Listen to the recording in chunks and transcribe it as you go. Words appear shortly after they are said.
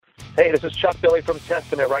Hey, this is Chuck Billy from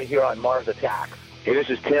Testament right here on Mars Attacks. Hey, this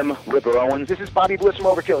is Tim Ripper Owens. This is Bobby Blitz from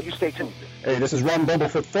Overkill. You stay tuned. Hey, this is Ron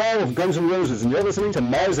Bumblefoot Fall of Guns N' Roses, and you're listening to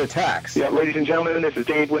Mars Attacks. Yeah, ladies and gentlemen, this is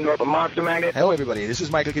Dave Windorf of Monster Magnet. Hello, everybody. This is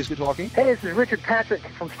Michael Kiske talking. Hey, this is Richard Patrick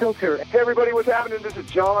from Stilter. Hey, everybody, what's happening? This is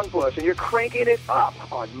John Bush, and you're cranking it up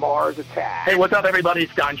on Mars Attacks. Hey, what's up, everybody?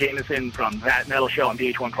 It's Don Jameson from That Metal Show on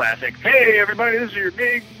VH1 Classic. Hey, everybody, this is your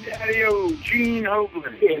big daddy-o, Gene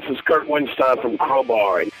Hoglan. Hey, this is Kurt Winstein from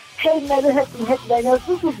Crowbar. Hey, Metalhead from Headbangers.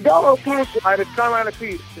 This is Dolo Cassidy. Hi, it's Carolina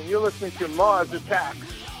Peace, and you're listening to Mars Attacks.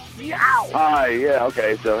 Yow! Hi, yeah,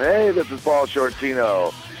 okay, so hey, this is Paul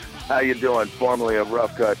Shortino. How you doing? Formerly of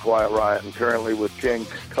Rough Cut, Quiet Riot, and currently with King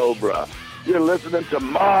Cobra. You're listening to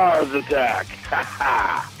Mars Attack.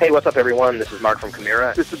 Hey, what's up, everyone? This is Mark from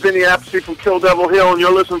Chimera. This is Benny Appice from Kill Devil Hill, and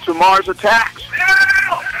you're listening to Mars Attacks.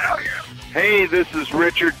 Hey, this is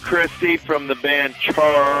Richard Christie from the band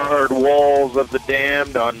Charred Walls of the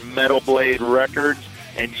Damned on Metal Blade Records,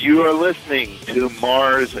 and you are listening to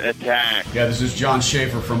Mars Attack. Yeah, this is John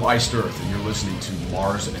Schaefer from Iced Earth, and you're listening to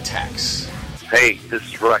Mars Attacks. Hey, this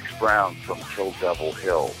is Rex Brown from Kill Devil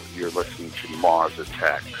Hill. You're listening to Mars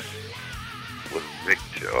Attacks with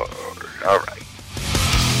Victor. All right.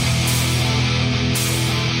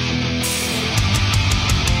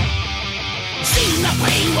 Seem to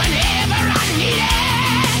play whenever I need it.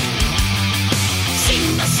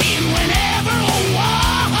 Seem to sing whenever I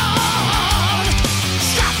want.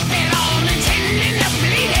 Stop it all intending to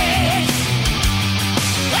bleed it.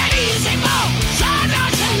 But easy more, so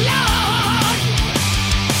don't you load.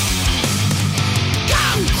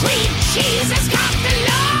 Concrete Jesus got the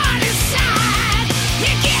Lord inside.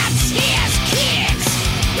 He gets his kicks.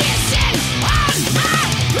 Listen on my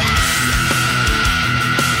ride.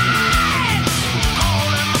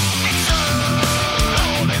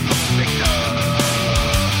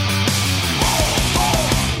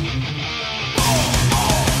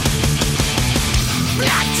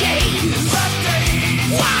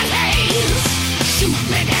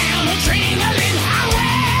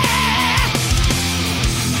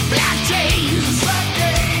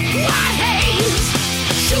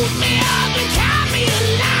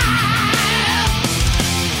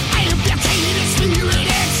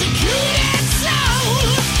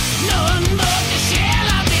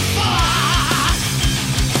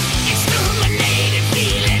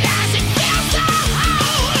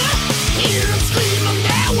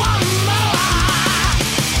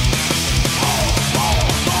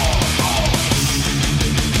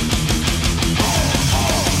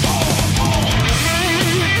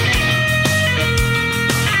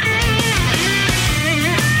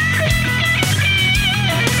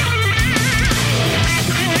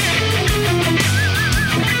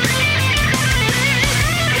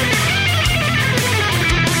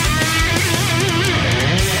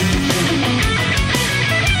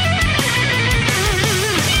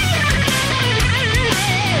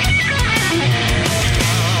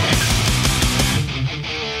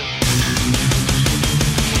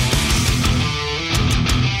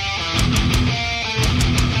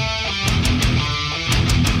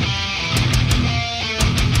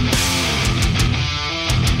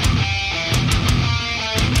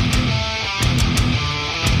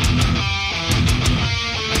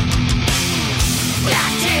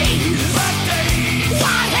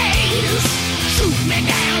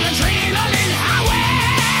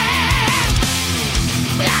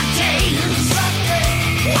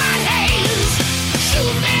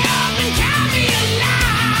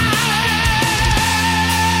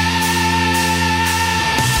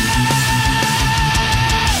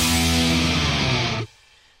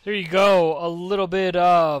 There you go, a little bit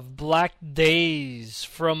of Black Days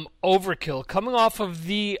from Overkill, coming off of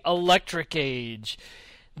the Electric Age.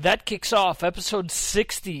 That kicks off episode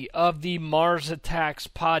 60 of the Mars Attacks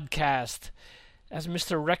podcast. As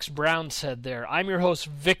Mr. Rex Brown said there, I'm your host,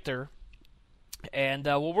 Victor, and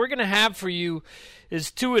what we're going to have for you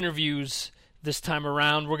is two interviews this time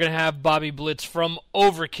around. We're going to have Bobby Blitz from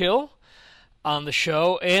Overkill on the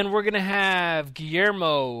show, and we're going to have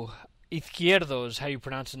Guillermo Izquierdo is how you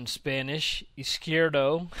pronounce it in Spanish,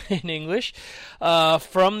 Izquierdo in English,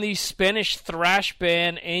 from the Spanish thrash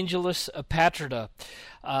band Angelus Apatrida.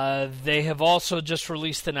 They have also just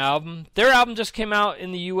released an album. Their album just came out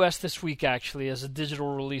in the U.S. this week, actually, as a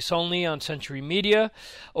digital release only on Century Media.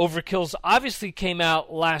 Overkill's obviously came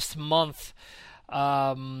out last month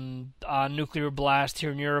on Nuclear Blast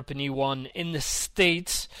here in Europe and E1 in the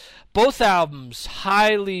States. Both albums,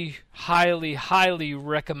 highly, highly, highly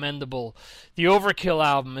recommendable. The Overkill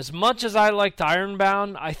album, as much as I liked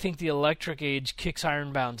Ironbound, I think the Electric Age kicks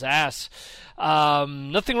Ironbound's ass.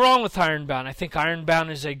 Nothing wrong with Ironbound. I think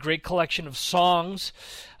Ironbound is a great collection of songs.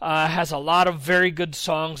 Has a lot of very good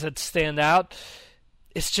songs that stand out.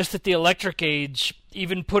 It's just that the Electric Age,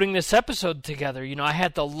 even putting this episode together, I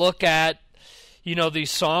had to look at,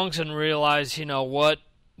 these songs and realize,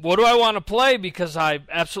 what do I want to play? Because I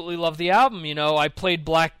absolutely love the album. I played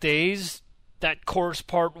Black Days, that chorus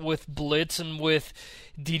part with Blitz and with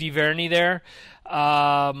Didi Verni there.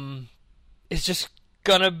 It's just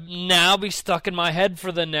going to now be stuck in my head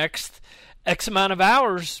for the next X amount of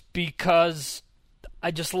hours because I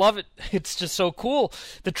just love it. It's just so cool.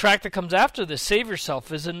 The track that comes after this, Save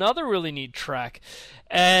Yourself, is another really neat track.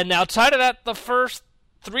 And outside of that, the first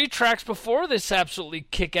 3 tracks before this absolutely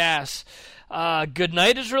kick ass. Good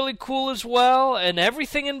Night is really cool as well, and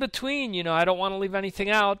everything in between. I don't want to leave anything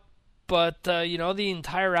out, but the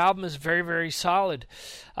entire album is very, very solid.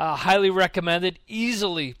 Highly recommended.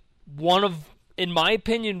 Easily in my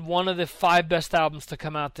opinion, one of the 5 best albums to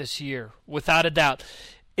come out this year, without a doubt.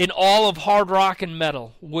 In all of hard rock and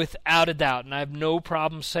metal, without a doubt, and I have no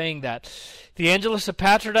problem saying that. The Angelus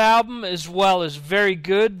Apatrida album, as well, is very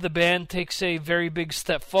good. The band takes a very big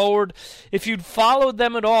step forward. If you'd followed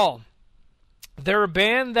them at all, they're a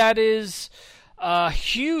band that is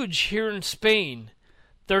huge here in Spain.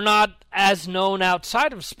 They're not as known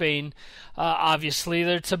outside of Spain, obviously.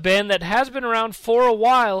 It's a band that has been around for a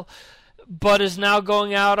while, but is now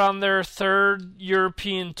going out on their 3rd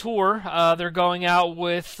European tour. They're going out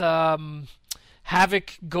with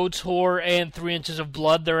Havoc, Goat's Whore, and 3 Inches of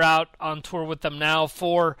Blood. They're out on tour with them now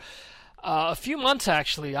for a few months,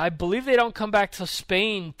 actually. I believe they don't come back to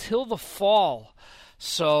Spain till the fall.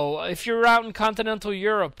 So if you're out in continental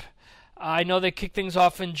Europe, I know they kick things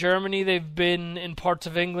off in Germany. They've been in parts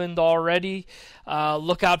of England already.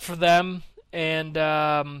 Look out for them. And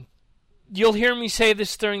you'll hear me say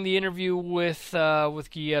this during the interview with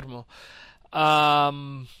Guillermo.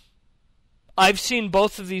 I've seen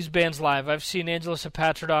both of these bands live. I've seen Angelus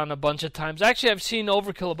Apatrida a bunch of times. Actually, I've seen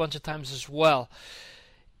Overkill a bunch of times as well.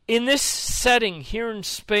 In this setting here in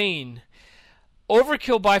Spain,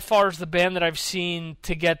 Overkill by far is the band that I've seen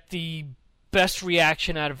to get the best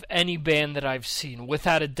reaction out of any band that I've seen,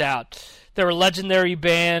 without a doubt. They're a legendary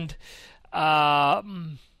band.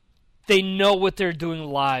 They know what they're doing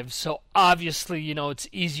live, so obviously, it's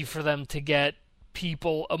easy for them to get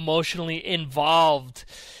people emotionally involved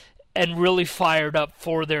and really fired up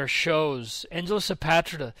for their shows. Angelus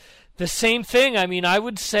Apatrida, the same thing. I mean, I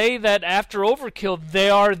would say that after Overkill, they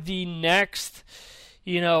are the next,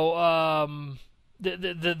 the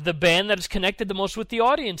band that is connected the most with the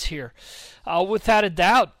audience here, without a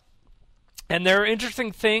doubt. And there are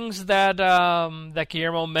interesting things that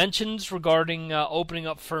Guillermo mentions regarding opening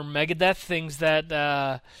up for Megadeth, things that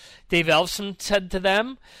Dave Ellefson said to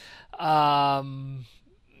them.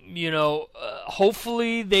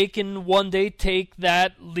 Hopefully they can one day take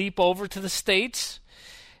that leap over to the States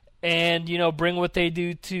and, bring what they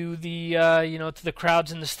do to the, to the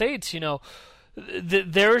crowds in the States.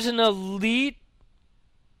 There's an elite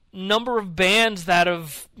number of bands that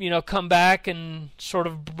have, come back and sort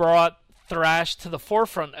of brought thrash to the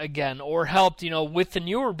forefront again, or helped, with the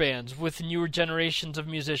newer bands, with the newer generations of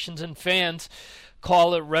musicians and fans.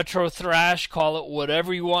 Call it retro thrash, call it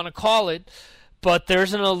whatever you want to call it, but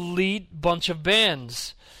there's an elite bunch of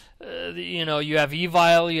bands. You have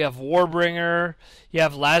Evil, you have Warbringer, you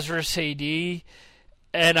have Lazarus AD,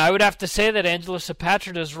 and I would have to say that Angelus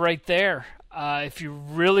Apatrida is right there. If you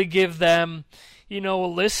really give them, a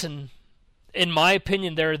listen, in my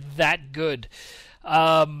opinion, they're that good.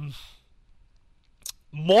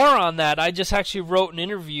 More on that, I just actually wrote a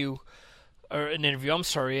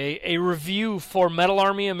review for Metal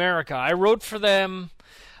Army America. I wrote for them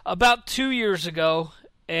about 2 years ago,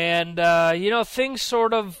 and, things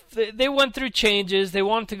sort of, they went through changes. They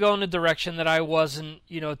wanted to go in a direction that I wasn't,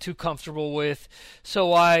 too comfortable with,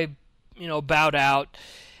 so I, bowed out.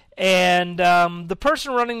 And the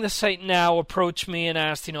person running the site now approached me and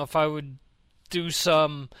asked, if I would do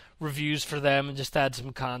some reviews for them and just add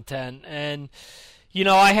some content. And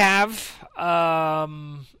I have,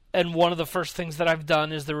 and one of the first things that I've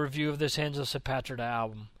done is the review of this Angelus Apatrida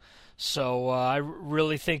album. So I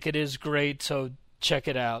really think it is great, so check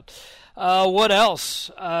it out. What else?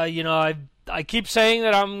 I keep saying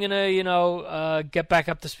that I'm going to, get back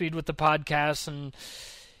up to speed with the podcast, and,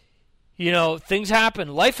 things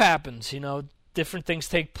happen. Life happens, different things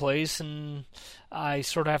take place, and I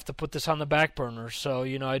sort of have to put this on the back burner. So,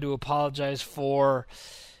 I do apologize for,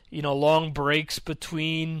 long breaks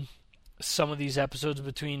between some of these episodes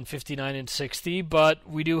between 59 and 60, but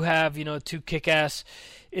we do have, 2 kick-ass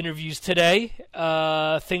interviews today,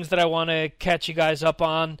 things that I want to catch you guys up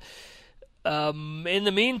on. In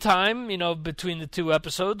the meantime, between the 2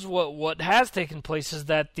 episodes, what has taken place is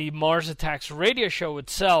that the Mars Attacks radio show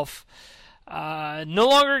itself no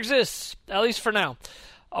longer exists, at least for now.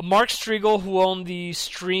 Mark Striegel, who owned the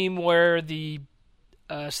stream where the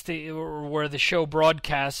where the show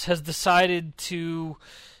broadcasts, has decided to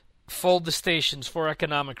fold the stations for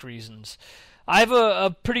economic reasons. I have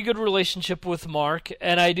a pretty good relationship with Mark,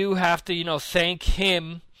 and I do have to, thank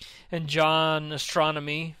him and John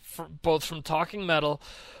Astronomy, both from Talking Metal,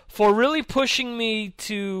 for really pushing me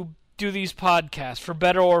to do these podcasts, for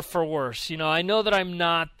better or for worse. I know that I'm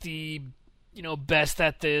not the best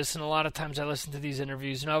at this, and a lot of times I listen to these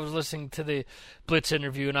interviews, and I was listening to the Blitz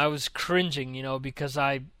interview, and I was cringing, because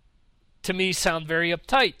to me, sound very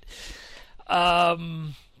uptight.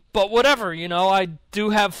 But whatever, I do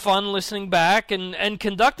have fun listening back and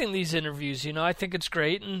conducting these interviews, I think it's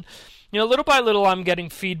great, and, little by little I'm getting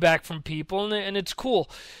feedback from people, and it's cool.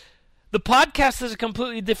 The podcast is a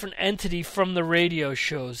completely different entity from the radio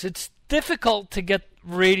shows. It's difficult to get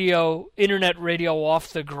internet radio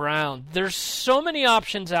off the ground. There's so many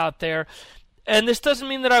options out there, and this doesn't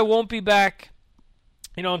mean that I won't be back,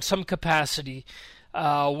 in some capacity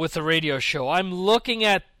with a radio show. I'm looking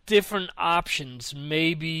at different options,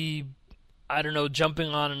 maybe, jumping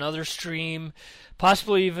on another stream,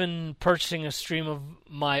 possibly even purchasing a stream of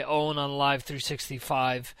my own on Live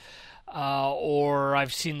 365, or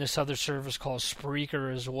I've seen this other service called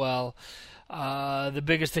Spreaker as well. The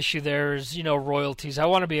biggest issue there is, royalties. I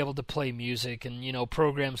want to be able to play music and,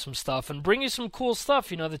 program some stuff and bring you some cool stuff,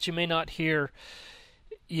 that you may not hear,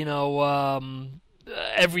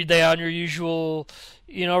 every day on your usual,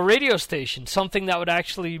 radio station. Something that would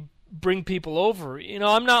actually bring people over.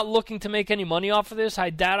 I'm not looking to make any money off of this. I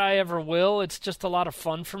doubt I ever will. It's just a lot of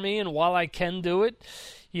fun for me, and while I can do it,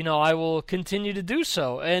 I will continue to do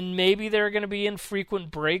so. And maybe there are going to be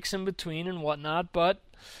infrequent breaks in between and whatnot, but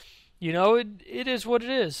it is what it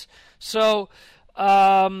is. So,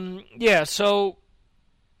 so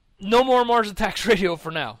no more Mars Attacks Radio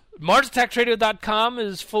for now. MarsAttacksRadio.com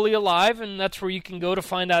is fully alive, and that's where you can go to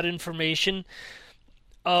find out information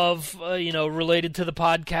of, related to the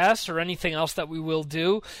podcast or anything else that we will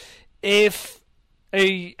do. If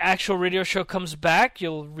a actual radio show comes back,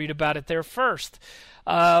 you'll read about it there first.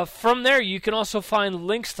 From there, you can also find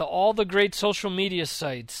links to all the great social media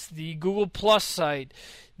sites, the Google Plus site,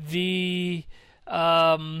 the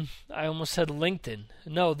I almost said LinkedIn.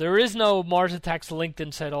 No, there is no Mars Attacks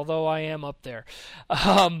LinkedIn site, although I am up there.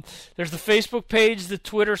 There's the Facebook page, the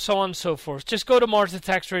Twitter, so on and so forth. Just go to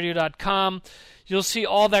MarsAttacksRadio.com. You'll see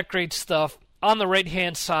all that great stuff on the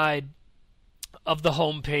right-hand side of the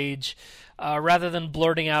home page. Rather than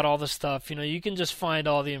blurting out all the stuff, you can just find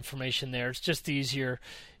all the information there. It's just easier.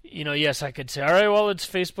 Yes, I could say, all right, well, it's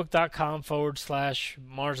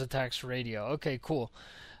Facebook.com/Mars Attacks Radio. Okay, cool.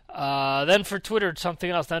 Then for Twitter, it's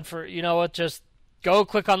something else. Then for, just go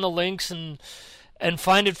click on the links and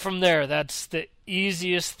find it from there. That's the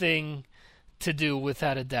easiest thing to do,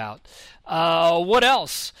 without a doubt. What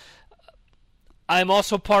else? I'm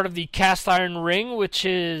also part of the Cast Iron Ring, which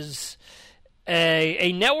is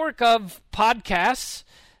a network of podcasts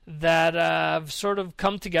that have sort of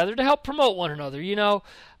come together to help promote one another.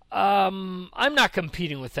 I'm not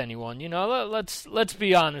competing with anyone. Let's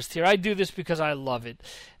be honest here. I do this because I love it,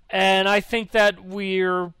 and I think that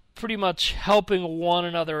we're pretty much helping one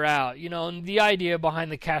another out. And the idea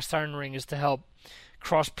behind the Cast Iron Ring is to help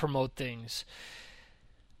cross promote things.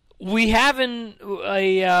 We have an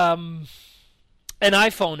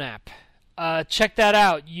iPhone app. Check that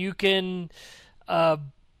out. You can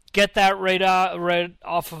get that right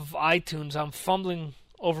off of iTunes. I'm fumbling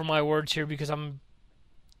over my words here because I'm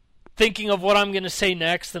thinking of what I'm going to say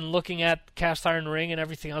next and looking at Cast Iron Ring and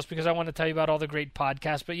everything else because I want to tell you about all the great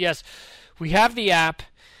podcasts. But yes, we have the app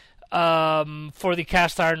for the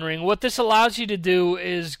Cast Iron Ring. What this allows you to do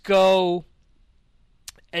is go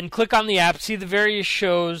and click on the app, see the various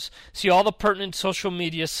shows, see all the pertinent social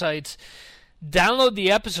media sites, download the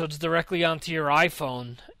episodes directly onto your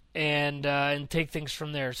iPhone, and take things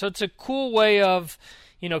from there. So it's a cool way of,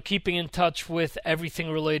 keeping in touch with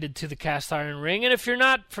everything related to the Cast Iron Ring. And if you're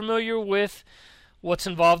not familiar with what's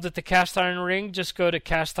involved at the Cast Iron Ring, just go to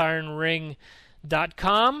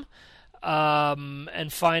castironring.com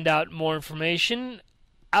and find out more information.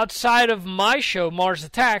 Outside of my show, Mars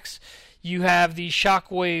Attacks, you have the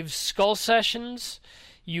Shockwave Skull Sessions.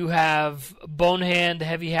 You have Bonehand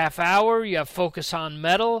Heavy Half Hour. You have Focus on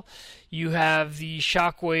Metal. You have the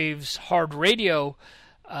Shockwaves Hard Radio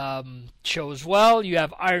show as well. You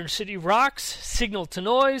have Iron City Rocks, Signal to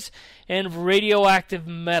Noise, and Radioactive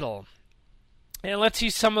Metal. And let's see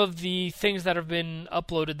some of the things that have been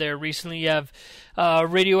uploaded there recently. You have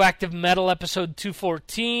Radioactive Metal episode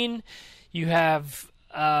 214. You have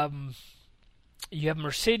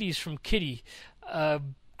Mercedes from Kitty, a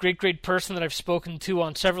great person that I've spoken to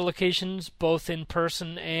on several occasions, both in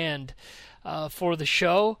person and for the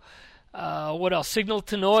show. What else? Signal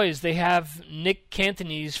to Noise. They have Nick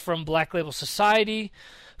Cantonese from Black Label Society.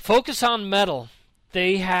 Focus on Metal.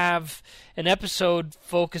 They have an episode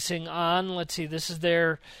focusing on, let's see, this is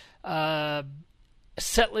their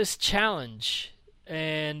setlist challenge.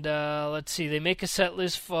 And let's see, they make a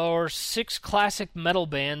setlist for 6 classic metal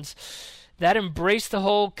bands that embraced the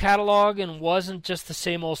whole catalog and wasn't just the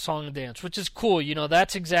same old song and dance, which is cool. You know,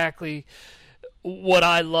 that's exactly what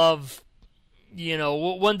I love. You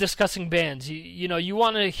know, when discussing bands, you know, you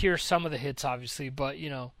want to hear some of the hits, obviously, but, you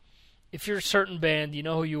know, if you're a certain band, you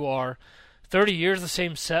know who you are. 30 years, the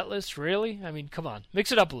same set list, really? I mean, come on,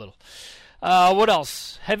 mix it up a little. What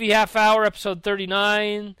else? Heavy Half Hour, episode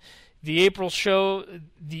 39, the April shows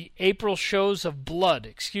of Blood,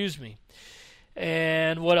 excuse me.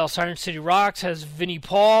 And what else? Iron City Rocks has Vinnie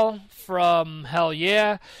Paul from Hell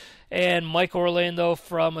Yeah, and Mike Orlando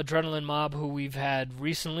from Adrenaline Mob, who we've had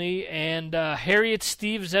recently, and Harriet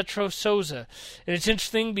Steve Zetro Souza. And it's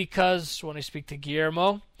interesting because when I speak to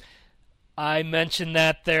Guillermo, I mentioned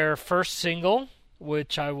that their first single,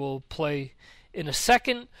 which I will play in a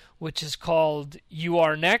second, which is called You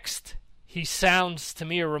Are Next. He sounds to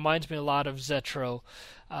me, or reminds me a lot of Zetro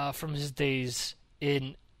from his days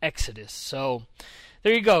in Exodus. So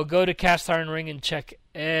there you go. Go to Cast Iron Ring and check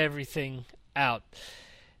everything out.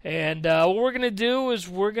 And what we're going to do is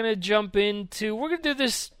we're going to do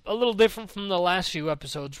this a little different from the last few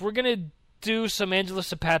episodes. We're going to do some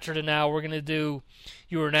Angelus Apatrida now. We're going to do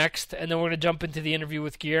You Are Next, and then we're going to jump into the interview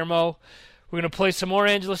with Guillermo. We're going to play some more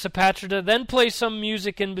Angelus Apatrida, then play some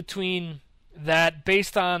music in between that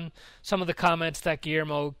based on some of the comments that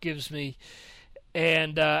Guillermo gives me,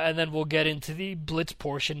 and then we'll get into the Blitz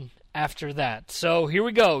portion after that. So here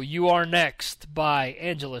we go. You Are Next by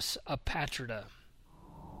Angelus Apatrida.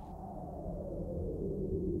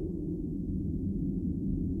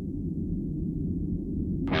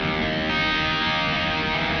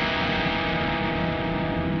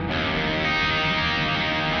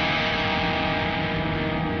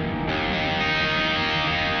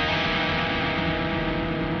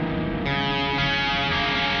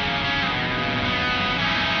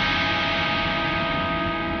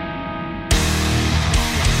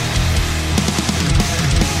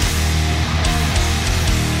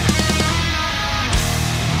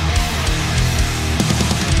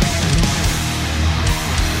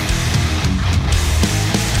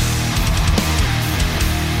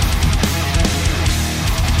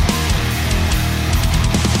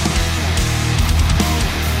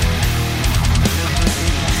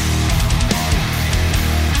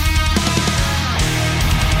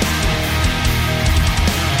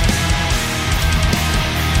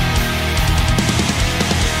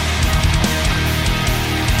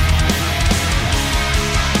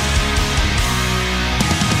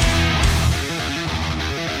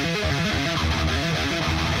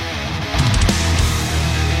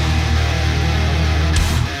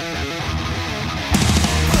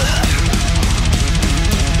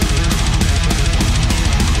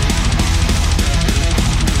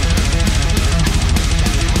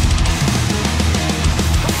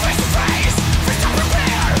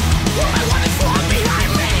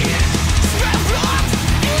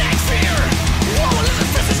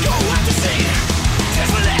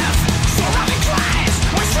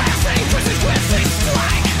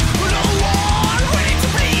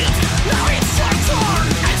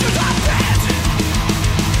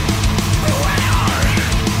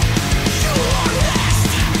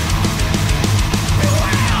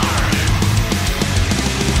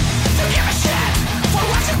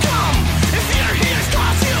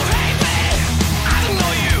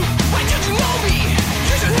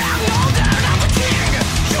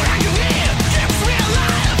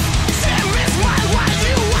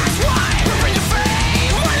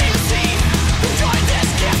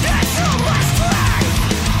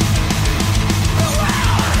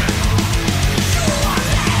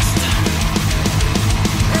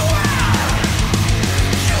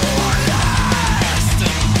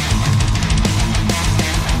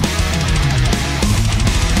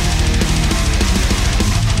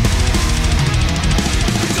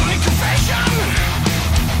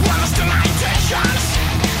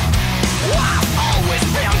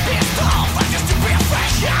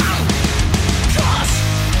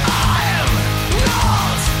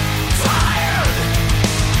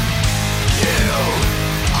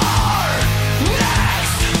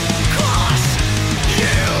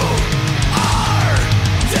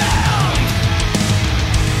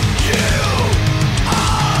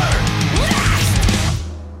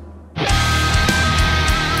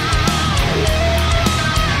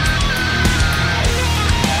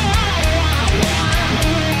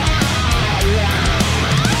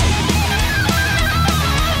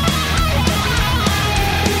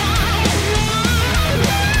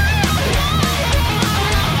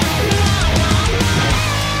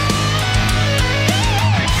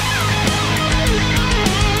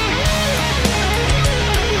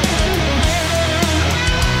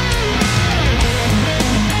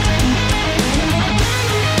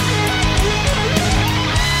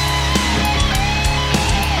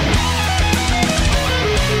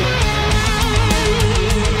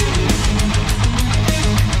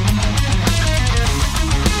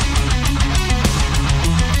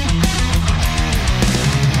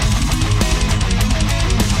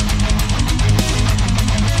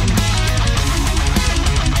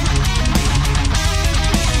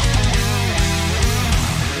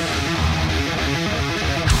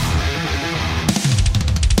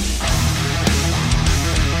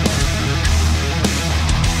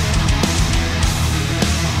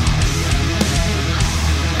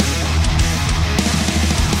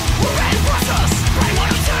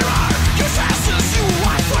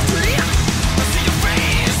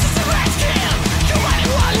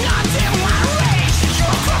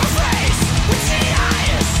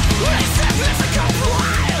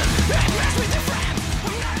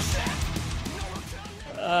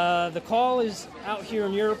 The Call is out here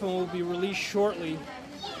in Europe and will be released shortly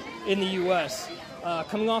in the U.S.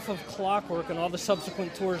 Coming off of Clockwork and all the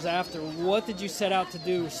subsequent tours after, what did you set out to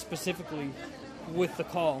do specifically with The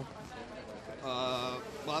Call?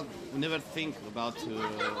 Well, we never think about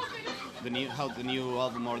how the new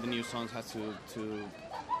album or the new songs has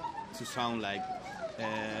to sound like.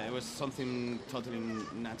 It was something totally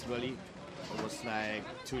naturally. It was like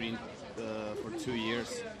touring for 2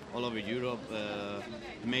 years all over Europe.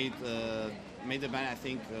 Made the band, I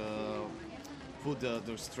think, put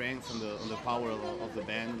the strength and the power of the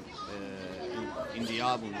band in the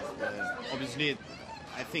album. Obviously,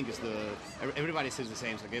 I think it's everybody says the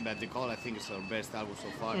same, okay? But The Call, I think, is our best album so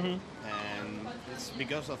far, and it's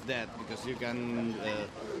because of that. Because you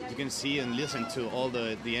can see and listen to all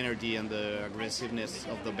the energy and the aggressiveness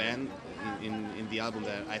of the band in the album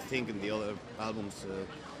that I think in the other albums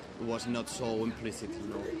was not so implicit,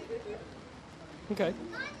 Okay.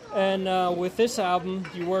 And with this album,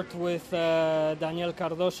 you worked with Daniel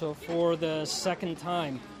Cardoso for the second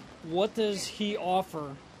time. What does he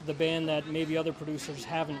offer the band that maybe other producers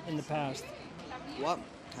haven't in the past? Well,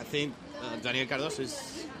 I think Daniel Cardoso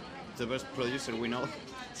is the best producer we know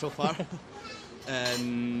so far.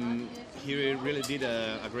 And he really did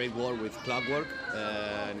a great work with Clockwork.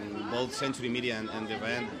 And both Century Media and the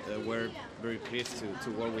band were very pleased to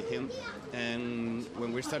work with him. And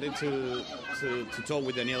when we started to talk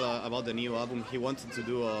with Daniel about the new album, he wanted to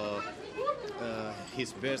do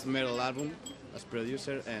his best metal album as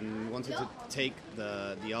producer, and wanted to take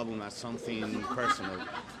the album as something personal,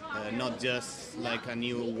 not just like a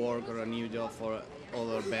new work or a new job for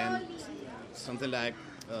other band, something like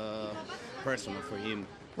personal for him.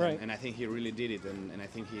 Right. And I think he really did it, and I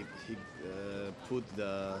think he put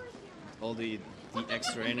all the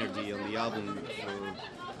extra energy on the album.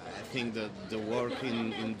 I think the work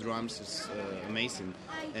in drums is amazing,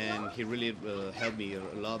 and he really helped me a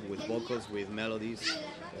lot with vocals, with melodies,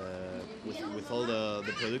 with all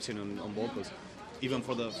the production on vocals. Even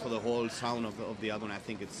for the whole sound of the album, I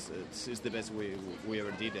think it's the best we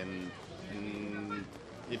ever did, and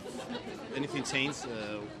if anything changes,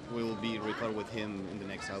 we will be recording with him in the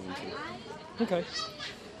next album too. Okay.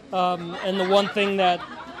 And the one thing that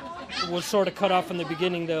was sort of cut off in the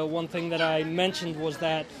beginning, the one thing that I mentioned was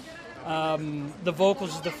that the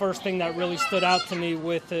vocals is the first thing that really stood out to me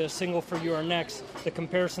with the single For You Are Next. The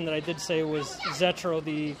comparison that I did say was Zetro,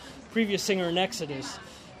 the previous singer in Exodus.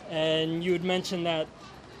 And you had mentioned that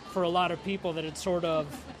for a lot of people that it's sort of,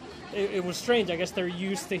 it was strange. I guess they're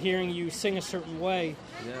used to hearing you sing a certain way,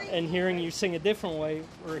 and hearing you sing a different way,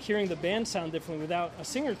 or hearing the band sound differently without a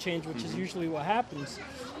singer change, which is usually what happens,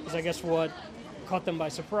 is I guess what caught them by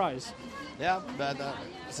surprise. Yeah, but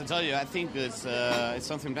as I tell you, I think it's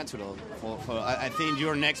something natural. I think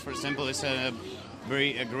Your Next, for example, is a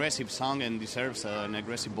very aggressive song and deserves an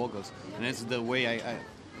aggressive vocals, and it's the way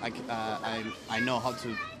I know how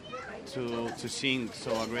to sing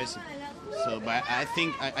so aggressive. So, but I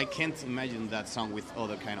think I can't imagine that song with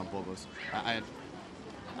other kind of vocals. I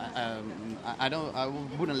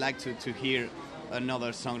wouldn't like to hear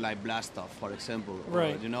another song like Blast Off, for example.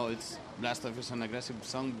 Right. It's Blast Off is an aggressive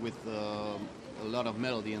song with a lot of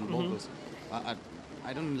melody and vocals.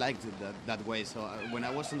 I don't like it that way. So when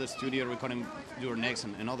I was in the studio recording Your Next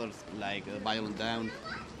and others like Violent Down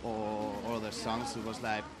or other songs, it was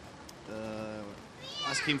like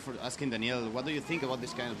asking Daniel, what do you think about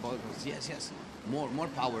this kind of vocals? Yes, more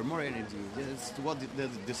power, more energy. It's what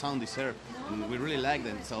the sound deserves, and we really like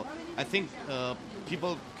them. So I think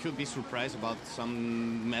people could be surprised about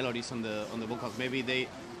some melodies on the vocals. Maybe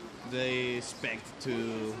they expect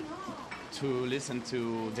to listen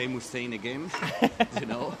to Dave Mustaine again,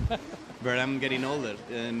 but I'm getting older,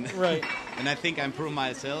 and right. And I think I improved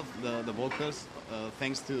myself, the vocals,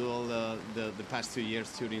 thanks to all the past 2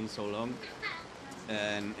 years touring so long,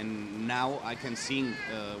 and now I can sing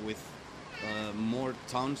with more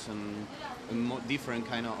tones and more different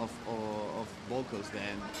kind of vocals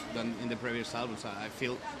than in the previous albums. I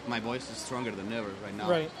feel my voice is stronger than ever right now,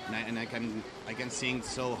 right. And I can sing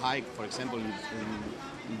so high. For example,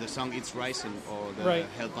 in the song "It's Rising" or the right.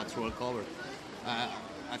 Hell Patrol cover.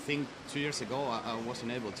 I think 2 years ago I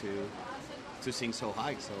wasn't able to sing so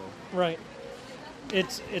high. So right.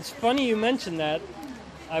 It's funny you mentioned that.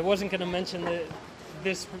 I wasn't going to mention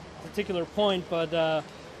this particular point, but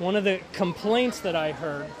one of the complaints that I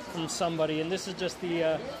heard from somebody, and this is just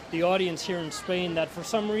the audience here in Spain, that for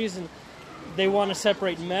some reason they want to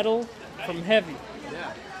separate metal from heavy.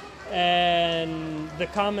 Yeah. And the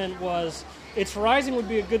comment was, "It's Rising would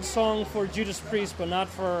be a good song for Judas Priest, but not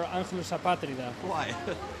for Angelus Apatrida." Why?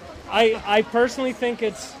 I personally think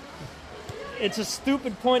it's a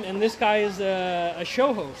stupid point, and this guy is a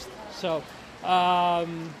show host. So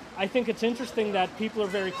I think it's interesting that people are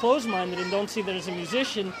very closed-minded and don't see that as a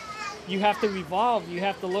musician, you have to evolve, you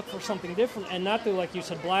have to look for something different, and not to, like you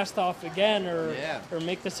said, blast off again or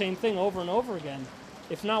make the same thing over and over again.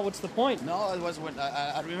 If not, what's the point? No, it was when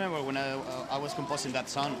I remember when I was composing that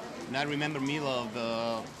song, and I remember middle of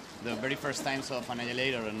the very first times of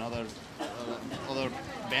Annihilator and other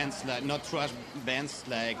bands, like not thrash bands,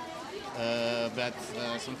 like but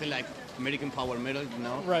something like American power metal, you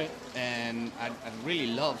know? Right. And I really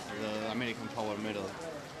love the American power metal,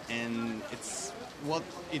 and it's what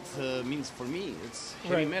it means for me. It's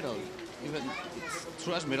heavy metal. Even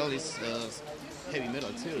thrash metal is heavy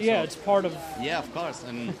metal too. Yeah, so, it's part of. Yeah, of course.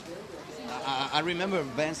 And I remember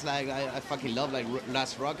bands like I fucking love, like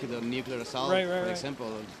Last Rocket or Nuclear Assault, for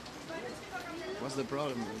example. What's the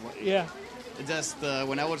problem? Yeah. Just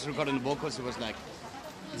when I was recording the vocals, it was like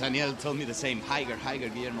Daniel told me the same. Higher,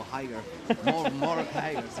 Guillermo, higher, more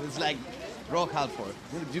higher. So it's like rock hardcore.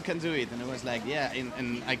 You can do it, and it was like, yeah.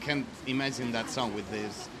 And I can't imagine that song with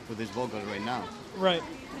this vocal right now. Right.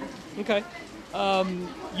 Okay.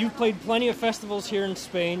 You've played plenty of festivals here in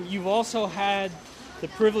Spain. You've also had the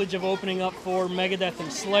privilege of opening up for Megadeth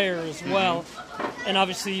and Slayer as well. And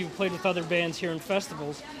obviously you've played with other bands here in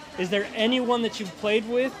festivals. Is there anyone that you've played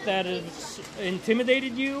with that has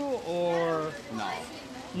intimidated you, or...? No.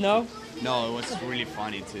 No? No, it was really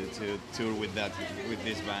funny to tour with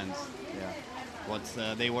these bands. Yeah.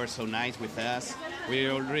 But they were so nice with us. We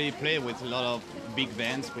already played with a lot of big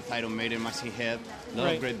bands, with Iron Maiden, Machine Head, a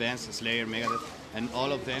lot of great bands, Slayer, Megadeth, and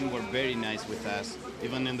all of them were very nice with us.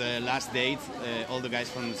 Even in the last date, all the guys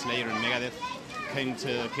from Slayer and Megadeth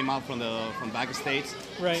came out from backstage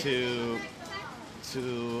to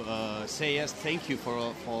say us thank you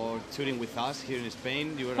for touring with us here in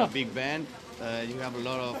Spain. You are a big band. You have a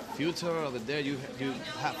lot of future over there. You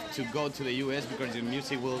have to go to the US because your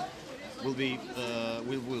music will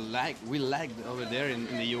like over there in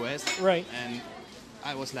the US. Right. And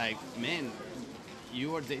I was like, man,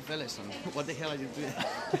 you are Dave Ellison. What the hell are you doing?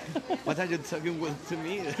 What are you talking to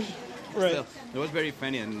me? Right. So, it was very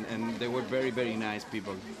funny, and they were very, very nice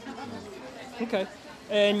people. Okay.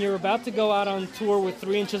 And you're about to go out on tour with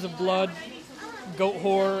 3 Inches of Blood, Goat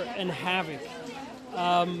Whore, and Havoc.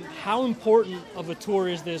 How important of a tour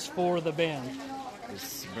is this for the band?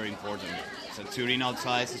 It's very important. So touring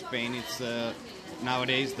outside Spain, it's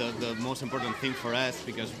nowadays the most important thing for us,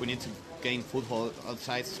 because we need to gain foothold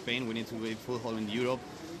outside Spain. We need to gain foothold in Europe.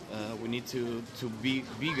 We need to be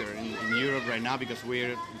bigger in Europe right now, because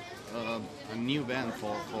we're a new band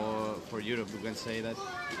for Europe, we can say that.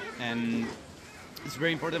 And it's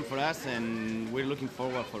very important for us, and we're looking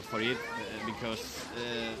forward for it, because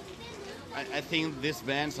I think these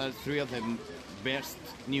bands are 3 of the best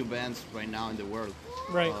new bands right now in the world.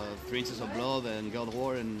 Right. 3 Inches of Blood and God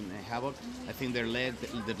War and Havoc. I think their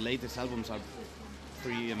latest albums are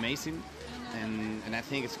pretty amazing, and I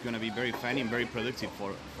think it's going to be very funny and very productive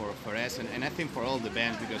for us, and I think for all the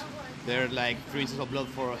bands, because they're like 3 Inches of Blood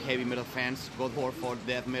for heavy metal fans, God War for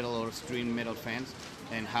death metal or extreme metal fans,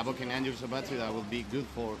 and Havoc and Angelus Apatrida will be good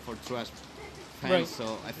for thrash fans. Right.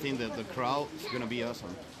 So I think that the crowd is going to be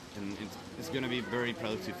awesome, and it's going to be very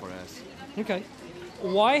productive for us. Okay.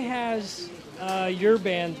 Why has your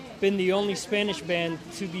band been the only Spanish band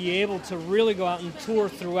to be able to really go out and tour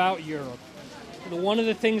throughout Europe? One of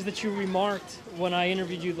the things that you remarked when I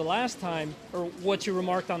interviewed you the last time, or what you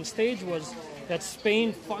remarked on stage, was that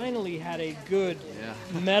Spain finally had a good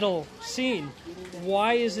metal scene.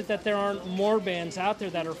 Why is it that there aren't more bands out there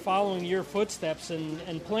that are following your footsteps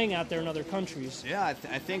and playing out there in other countries? Yeah,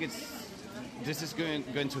 I think this is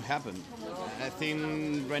going to happen. I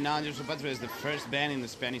think right now Angelus Apatrida is the first band in the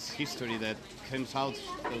Spanish history that comes out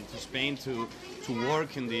to Spain to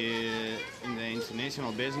work in the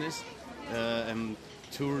international business and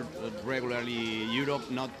tour regularly Europe,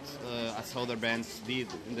 not as other bands did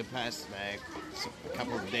in the past, like a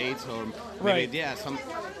couple of dates or maybe some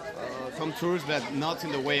tours, but not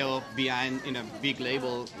in the way of being in a big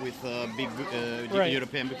label with a big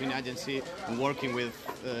European booking agency and working with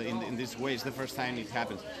in this way. It's the first time it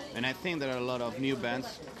happens, and I think there are a lot of new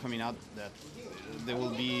bands coming out that they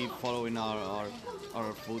will be following our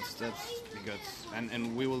footsteps, because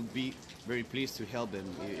and we will be very pleased to help them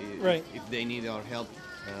if they need our help.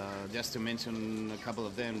 Just to mention a couple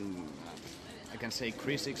of them, I can say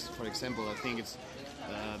Crisix, for example. I think it's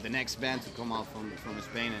the next band to come out from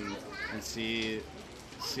Spain and see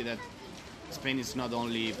that Spain is not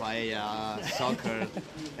only paella, soccer,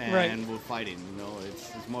 and Right. bullfighting. You know,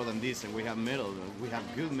 it's more than this, and we have metal. We have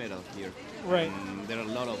good metal here. Right. And there are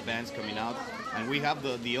a lot of bands coming out, and we have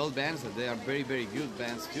the old bands that they are very very good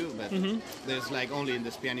bands too. But there's like only in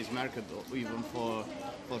the Spanish market, or even for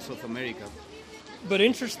South America. But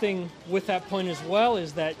interesting with that point as well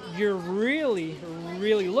is that you're really,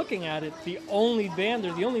 really looking at it, the only band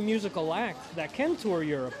or the only musical act that can tour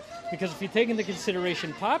Europe. Because if you take into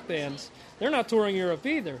consideration pop bands, they're not touring Europe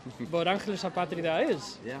either. But Angelus Apatrida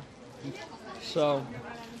is. Yeah. So,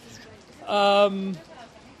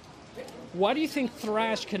 why do you think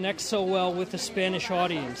thrash connects so well with the Spanish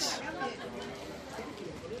audience?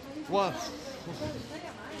 Well,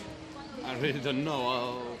 I really don't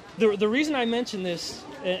know. The reason I mentioned this,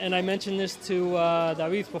 and I mentioned this to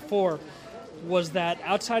David before, was that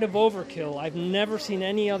outside of Overkill, I've never seen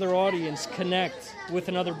any other audience connect with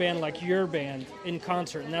another band like your band in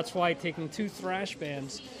concert. And that's why taking two thrash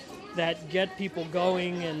bands that get people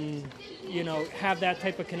going and, you know, have that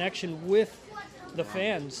type of connection with the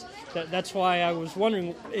fans. That's why I was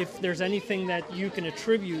wondering if there's anything that you can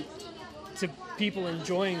attribute to people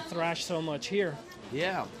enjoying thrash so much here.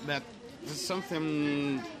 Yeah, but there's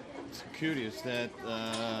something curious that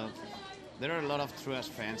there are a lot of thrash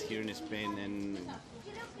fans here in Spain, and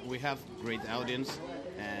we have great audience.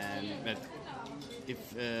 But if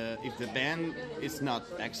the band is not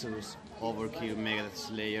Exodus, Overkill, Megadeth,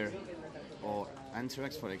 Slayer, or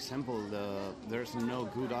Anthrax, for example, there's no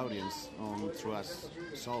good audience on thrash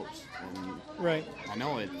shows. And Right. I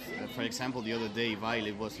know it. For example, the other day,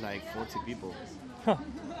 Baile was like 40 people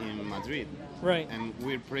in Madrid. Right. And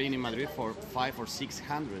we're playing in Madrid for 500 or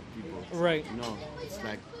 600 people. Right. You know, it's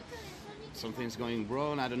like something's going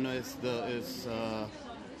wrong. I don't know if it's a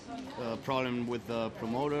problem with the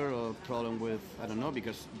promoter or problem with, I don't know,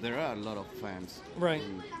 because there are a lot of fans. Right.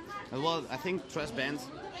 And, well, I think thrash bands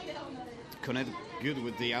connect good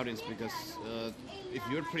with the audience because if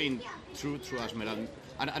you're playing true thrash metal,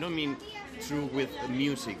 I don't mean true with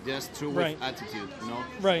music, just true Right. with attitude, you know?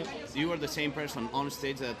 Right. You are the same person on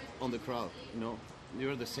stage that on the crowd, you know?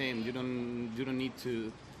 You're the same. You don't need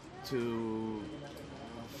to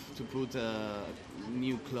put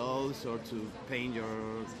new clothes or to paint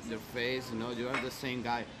your face, you know? You are the same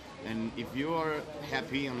guy. And if you are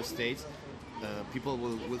happy on the stage, people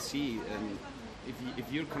will see. And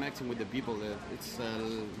if you're connecting with the people, it's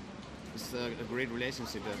a great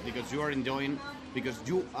relationship because you are enjoying, because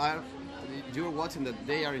you're watching that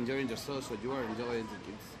they are enjoying the show, so you are enjoying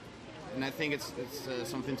it. And I think it's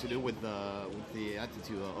something to do with the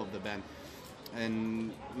attitude of the band.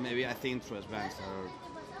 And maybe I think thrash bands are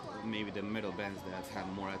maybe the metal bands that have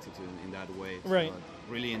more attitude in that way. Right.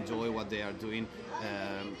 Really enjoy what they are doing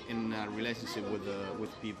in a relationship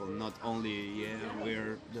with people. Not only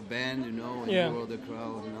we're the band, you know, and you're the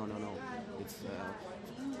crowd. No. It's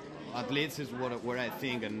at least is what I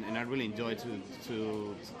think, and I really enjoy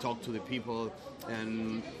to talk to the people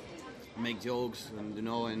and make jokes, and you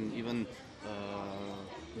know, and even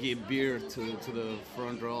give beer to the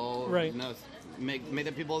front row. Right. You know, make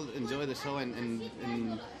the people enjoy the show and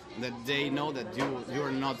that they know that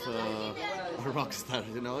you're not a rock star,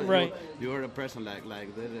 you know. Right. You're a person like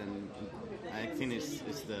that, and I think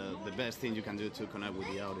it's the best thing you can do to connect with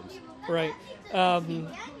the audience. Right.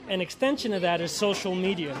 An extension of that is social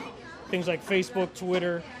media. Things like Facebook,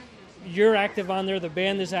 Twitter. You're active on there. The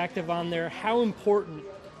band is active on there. How important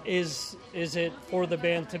is it for the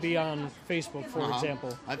band to be on Facebook, for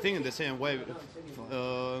example? I think in the same way.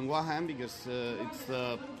 On one hand, because it's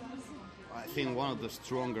I think one of the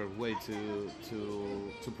stronger way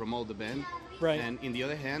to promote the band. Right. And in the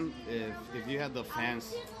other hand, if you have the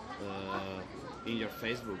fans in your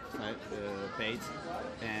Facebook page,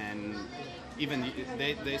 and even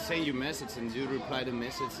they send you message and you reply the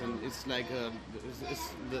message, and it's like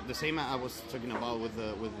it's the same I was talking about with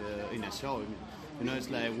in a show. You know, it's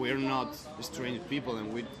like we're not strange people,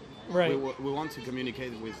 and we want to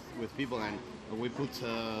communicate with people, and we put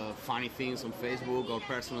funny things on Facebook or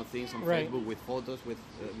personal things on Facebook with photos, with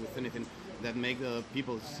anything that make the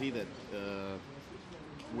people see that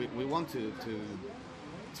we want to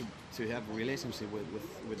have a relationship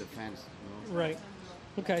with the fans. You know? Right.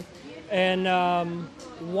 Okay. And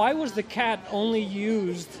why was the cat only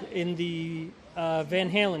used in the Van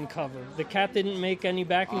Halen cover? The cat didn't make any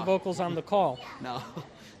backing vocals on the call. No,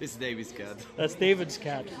 it's David's cat. That's David's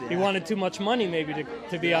cat. He wanted too much money maybe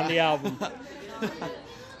to be on the album.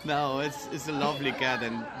 No, it's a lovely cat,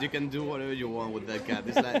 and you can do whatever you want with that cat.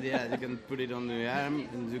 It's like, you can put it on the arm,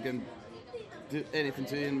 and you can do anything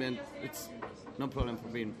to him, and no problem for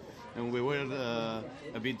being. And we were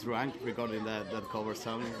a bit drunk recording that cover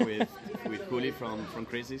song with Juli from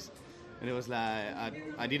Crisis. And it was like,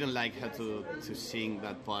 I didn't like her to sing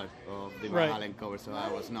that part of the Van Halen cover, so I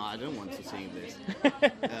don't want to sing this.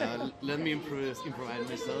 Let me improvise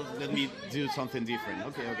myself. Let me do something different.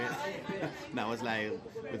 Okay. That was like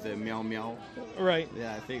with the meow meow. Right.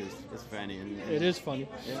 Yeah, I think it's funny. It is funny.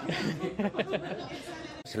 Yeah.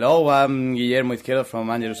 Hello, I'm Guillermo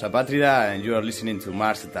from Angelus, Apatrida, and you are listening to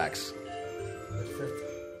Mars Attacks.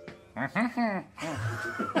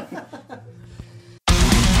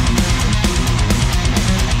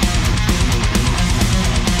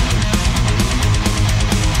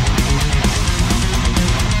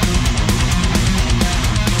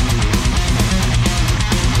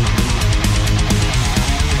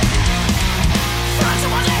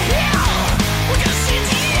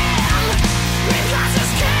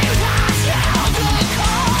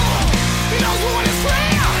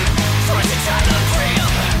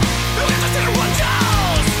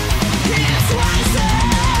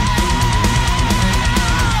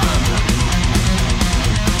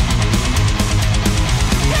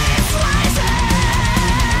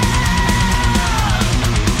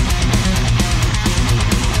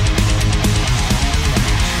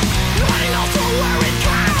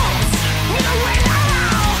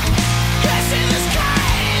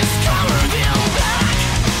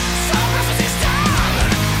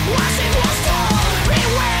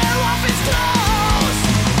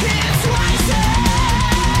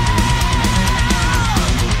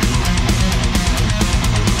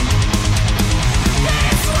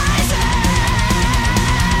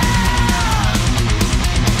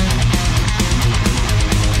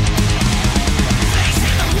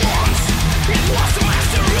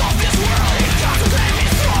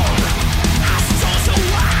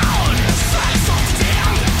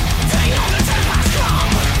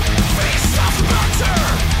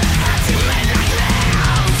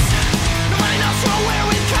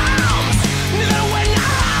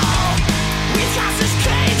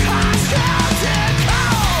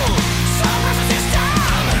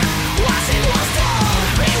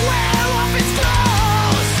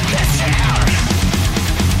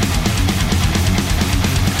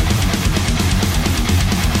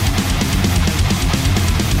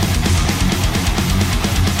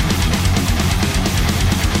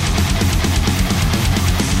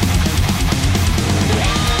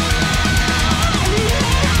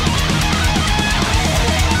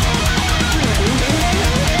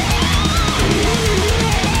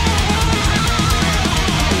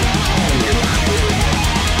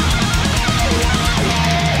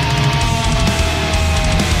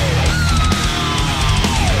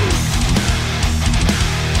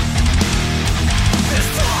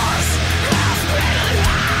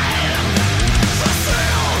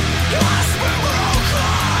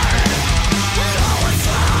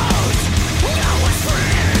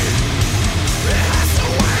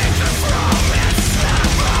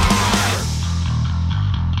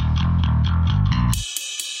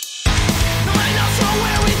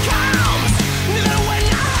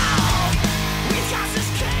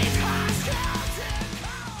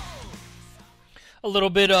 A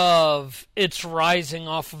little bit of It's Rising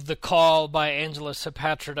off of The Call by Angelus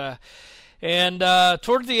Apatrida. And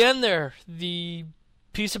toward the end there, the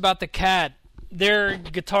piece about the cat, their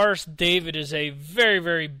guitarist David is a very,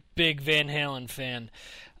 very big Van Halen fan.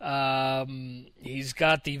 He's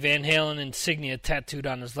got the Van Halen insignia tattooed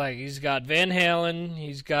on his leg. He's got Van Halen,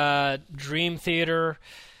 he's got Dream Theater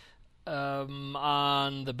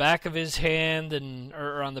on the back of his hand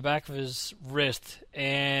or on the back of his wrist,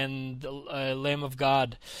 and Lamb of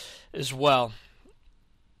God as well,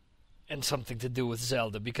 and something to do with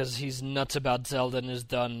Zelda, because he's nuts about Zelda and has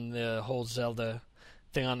done the whole Zelda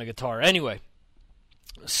thing on the guitar. Anyway,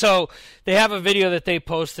 so they have a video that they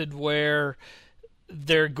posted where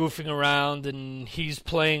they're goofing around and he's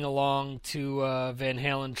playing along to a Van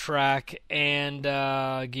Halen track, and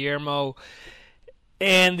Guillermo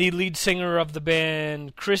and the lead singer of the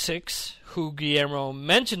band, Chris, who Guillermo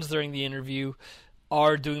mentions during the interview,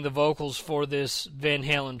 are doing the vocals for this Van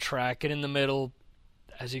Halen track. And in the middle,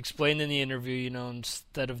 as he explained in the interview,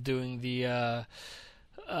 instead of doing the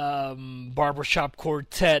barbershop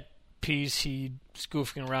quartet piece, he's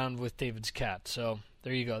goofing around with David's cat. So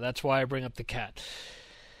there you go. That's why I bring up the cat.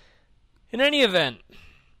 In any event,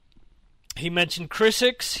 he mentioned Chris.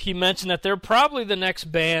 He mentioned that they're probably the next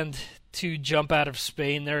band to jump out of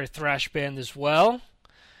Spain. They're a thrash band as well.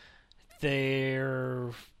 They're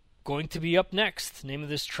going to be up next. The name of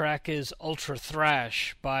this track is Ultra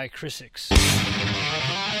Thrash by Chris.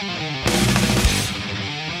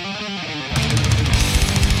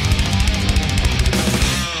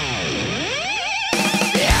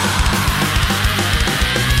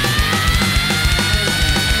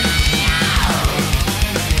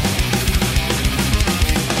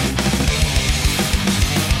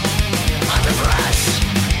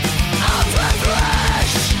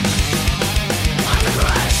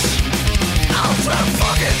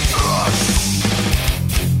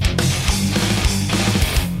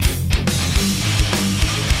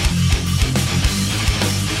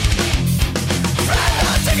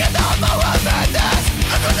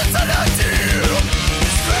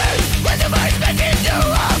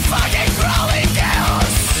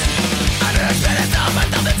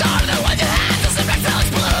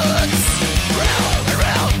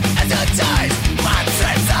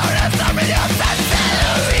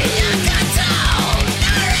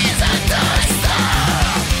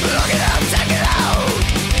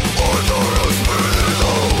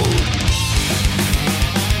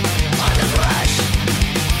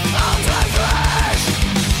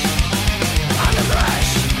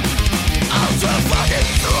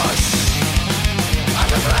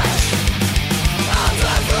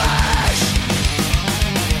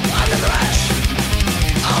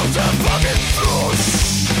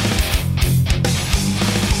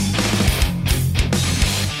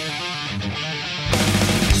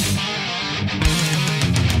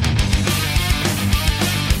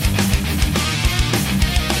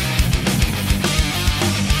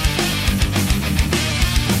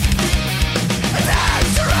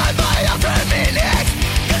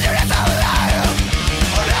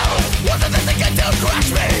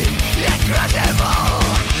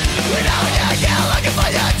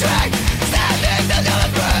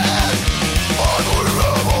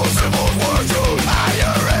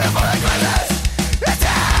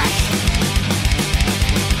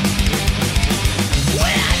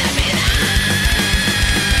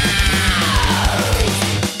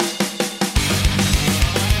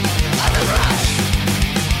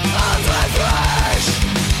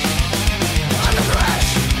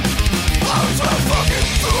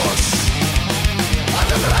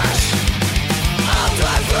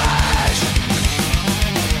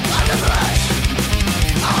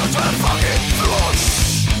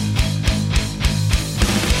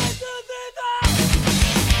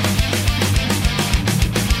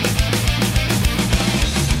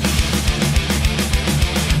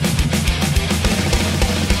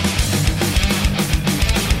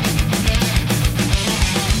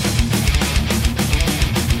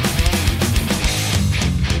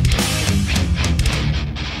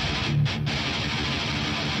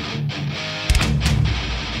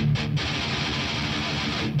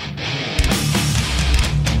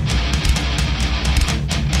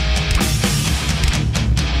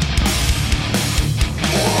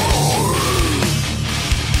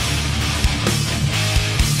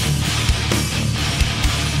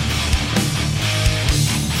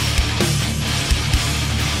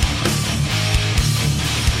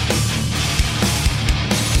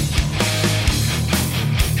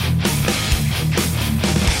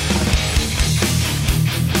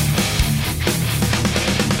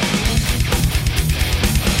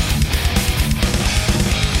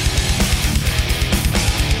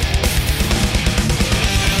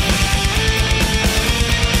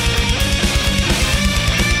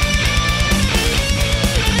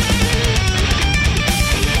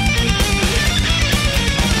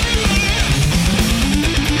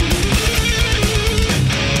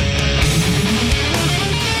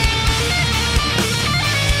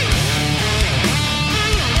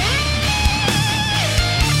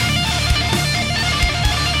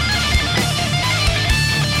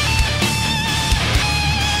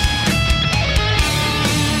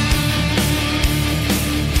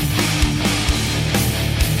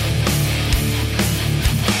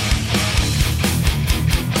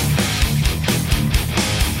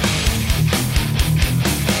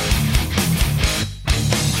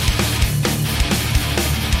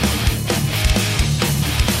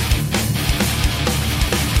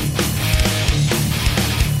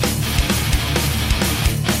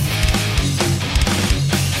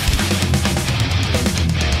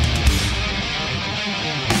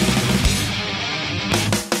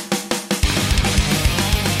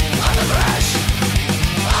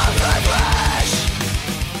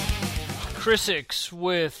 Trisix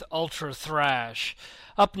with Ultra Thrash.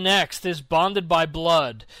 Up next is Bonded by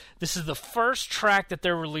Blood. This is the first track that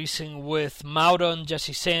they're releasing with Mauro and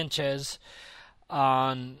Jesse Sanchez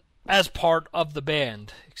as part of the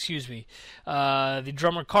band. The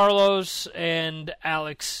drummer Carlos and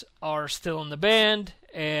Alex are still in the band,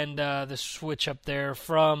 and the switch up there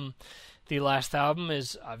from the last album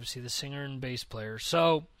is obviously the singer and bass player.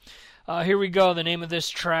 So here we go. The name of this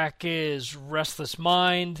track is Restless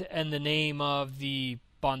Mind, and the name of the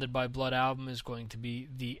Bonded by Blood album is going to be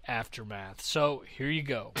The Aftermath. So here you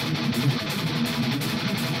go.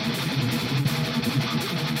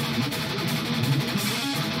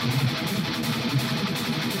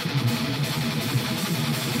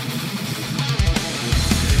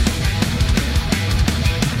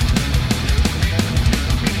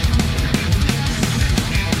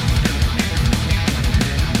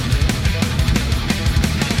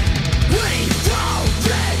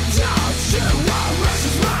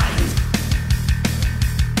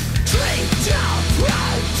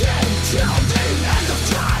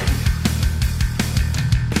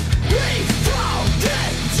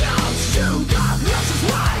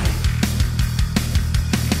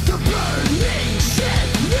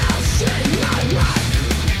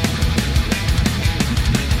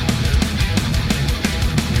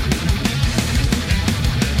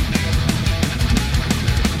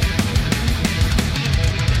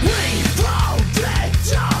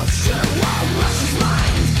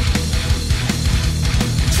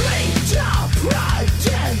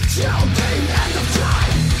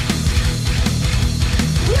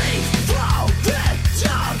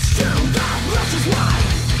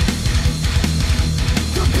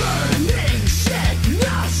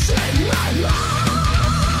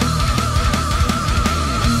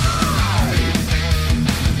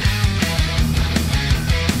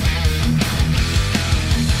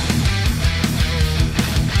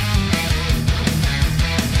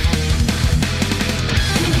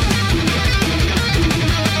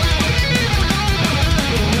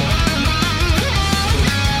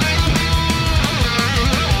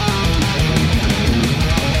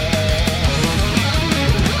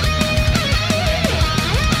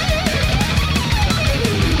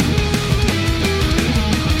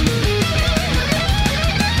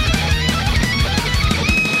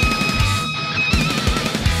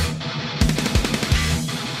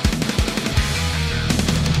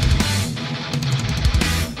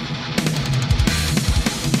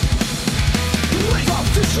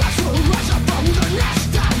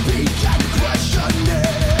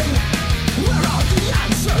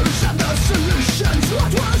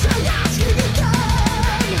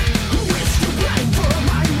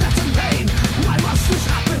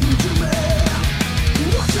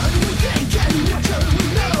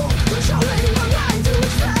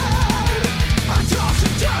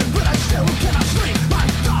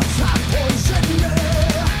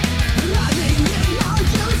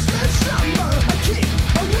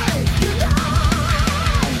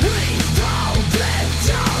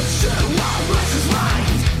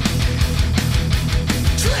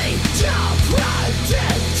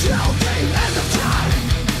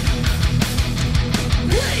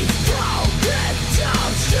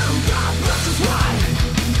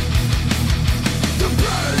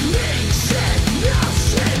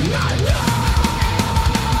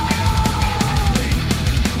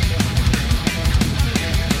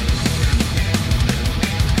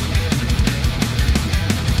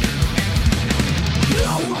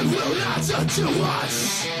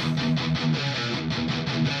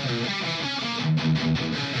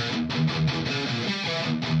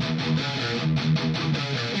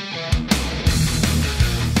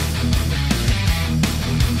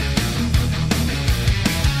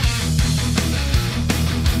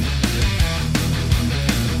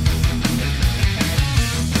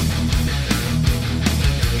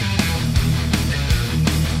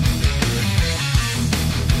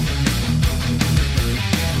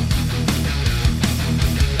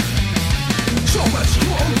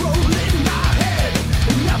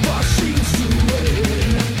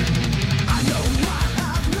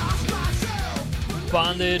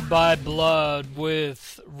 Bonded by Blood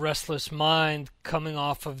with Restless Mind, coming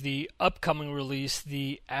off of the upcoming release,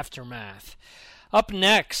 The Aftermath. Up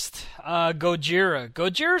next, Gojira.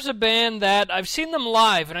 Gojira's a band that I've seen them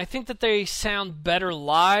live, and I think that they sound better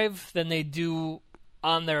live than they do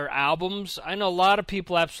on their albums. I know a lot of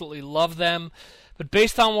people absolutely love them, but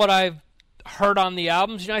based on what I've heard on the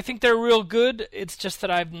albums, I think they're real good. It's just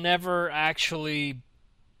that I've never actually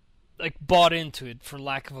bought into it, for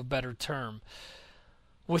lack of a better term.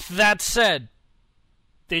 With that said,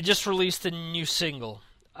 they just released a new single,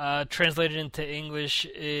 translated into English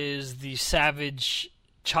is the savage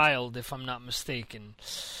child, if I'm not mistaken.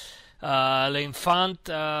 L'enfant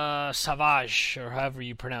sauvage, or however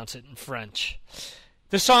you pronounce it in French.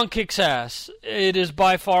 The song kicks ass. It is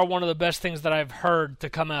by far one of the best things that I've heard to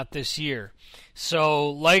come out this year. So,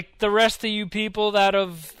 like the rest of you people that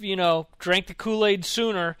have, drank the Kool-Aid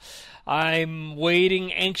sooner, I'm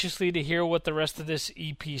waiting anxiously to hear what the rest of this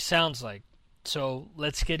EP sounds like. So,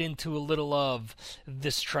 let's get into a little of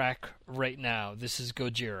this track right now. This is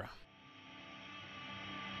Gojira.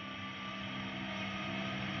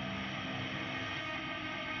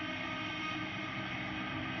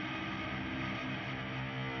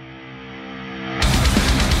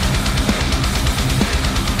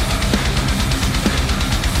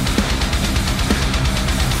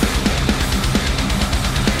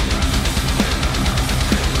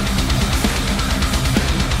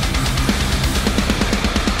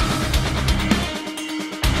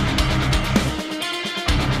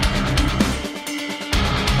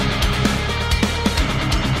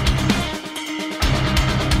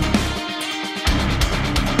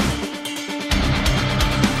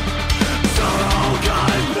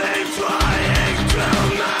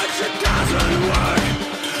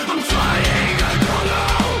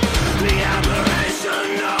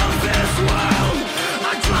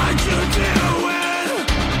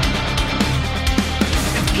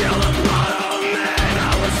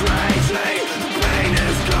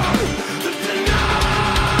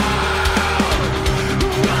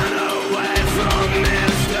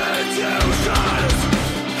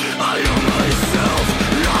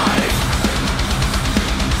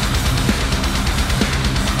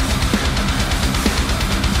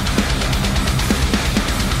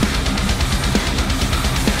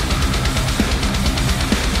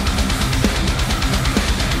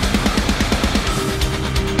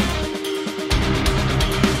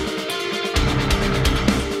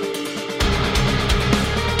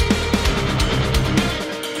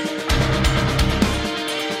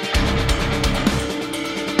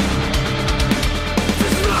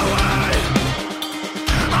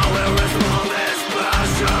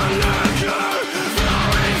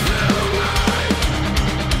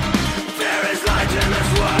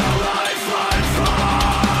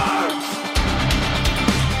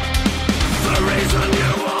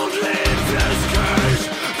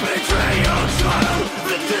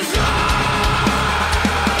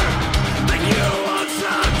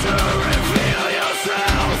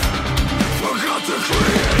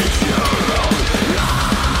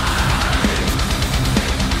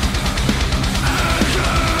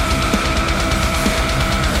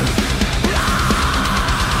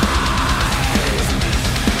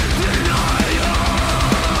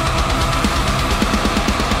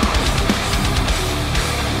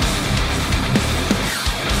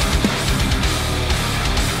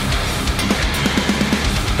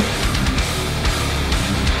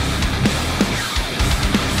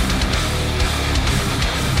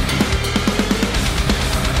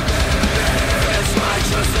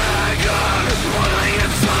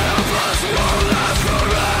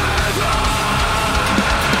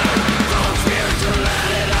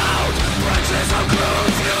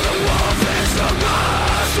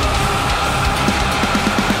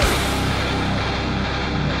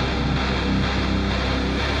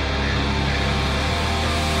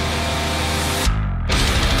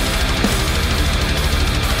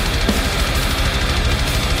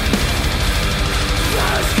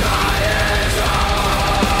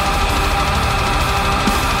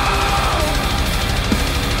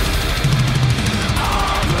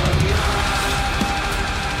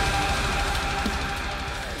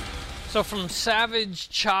 So from Savage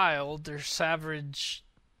Child, or Savage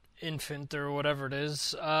Infant, or whatever it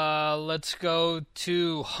is, let's go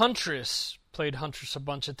to Huntress. Played Huntress a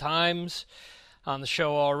bunch of times on the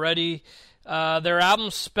show already. Their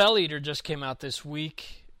album Spell Eater just came out this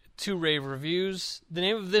week. 2 rave reviews. The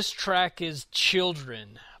name of this track is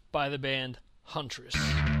Children by the band Huntress.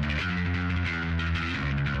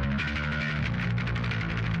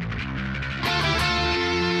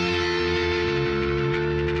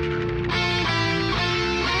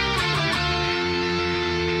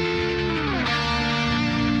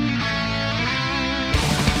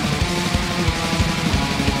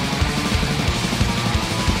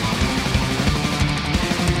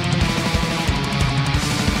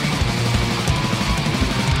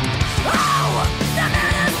 Oh, the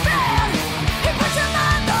man is bad. He puts your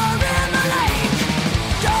mind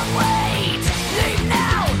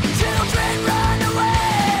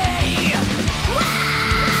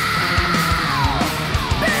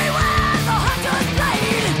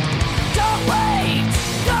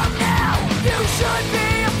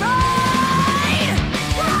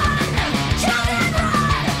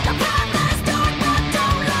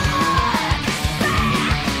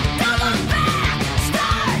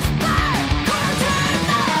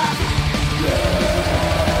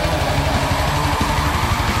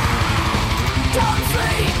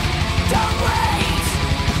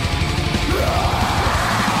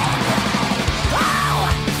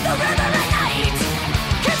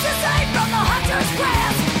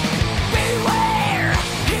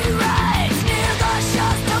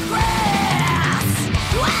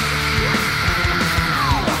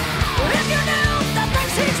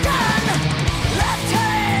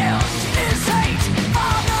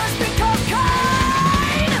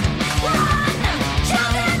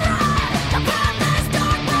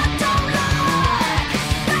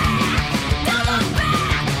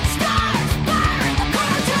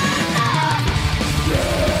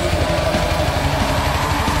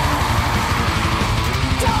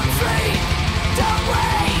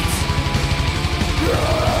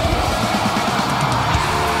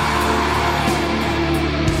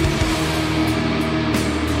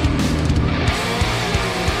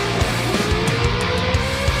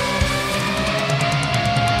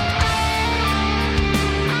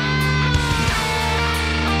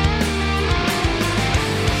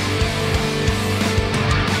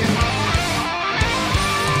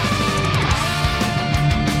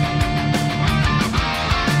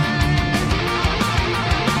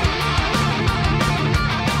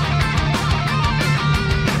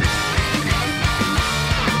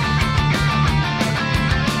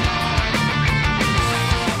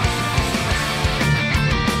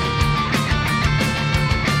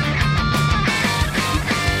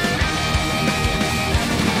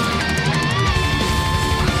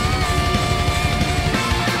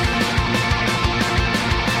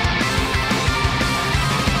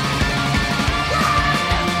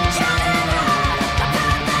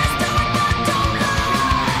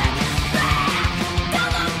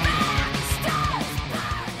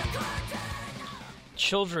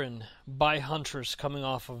Children by Huntress, coming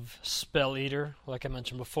off of Spell Eater, like I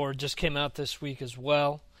mentioned before. It just came out this week as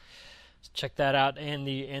well. So check that out, and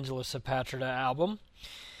the Angelus Apatrida album.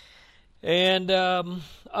 And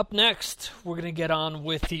up next, we're going to get on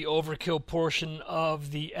with the Overkill portion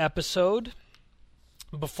of the episode.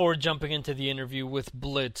 Before jumping into the interview with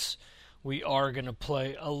Blitz, we are going to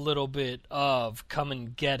play a little bit of Come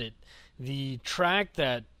and Get It, the track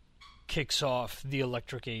that kicks off the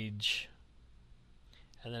Electric Age.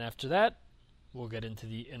 And then after that, we'll get into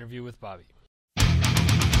the interview with Bobby.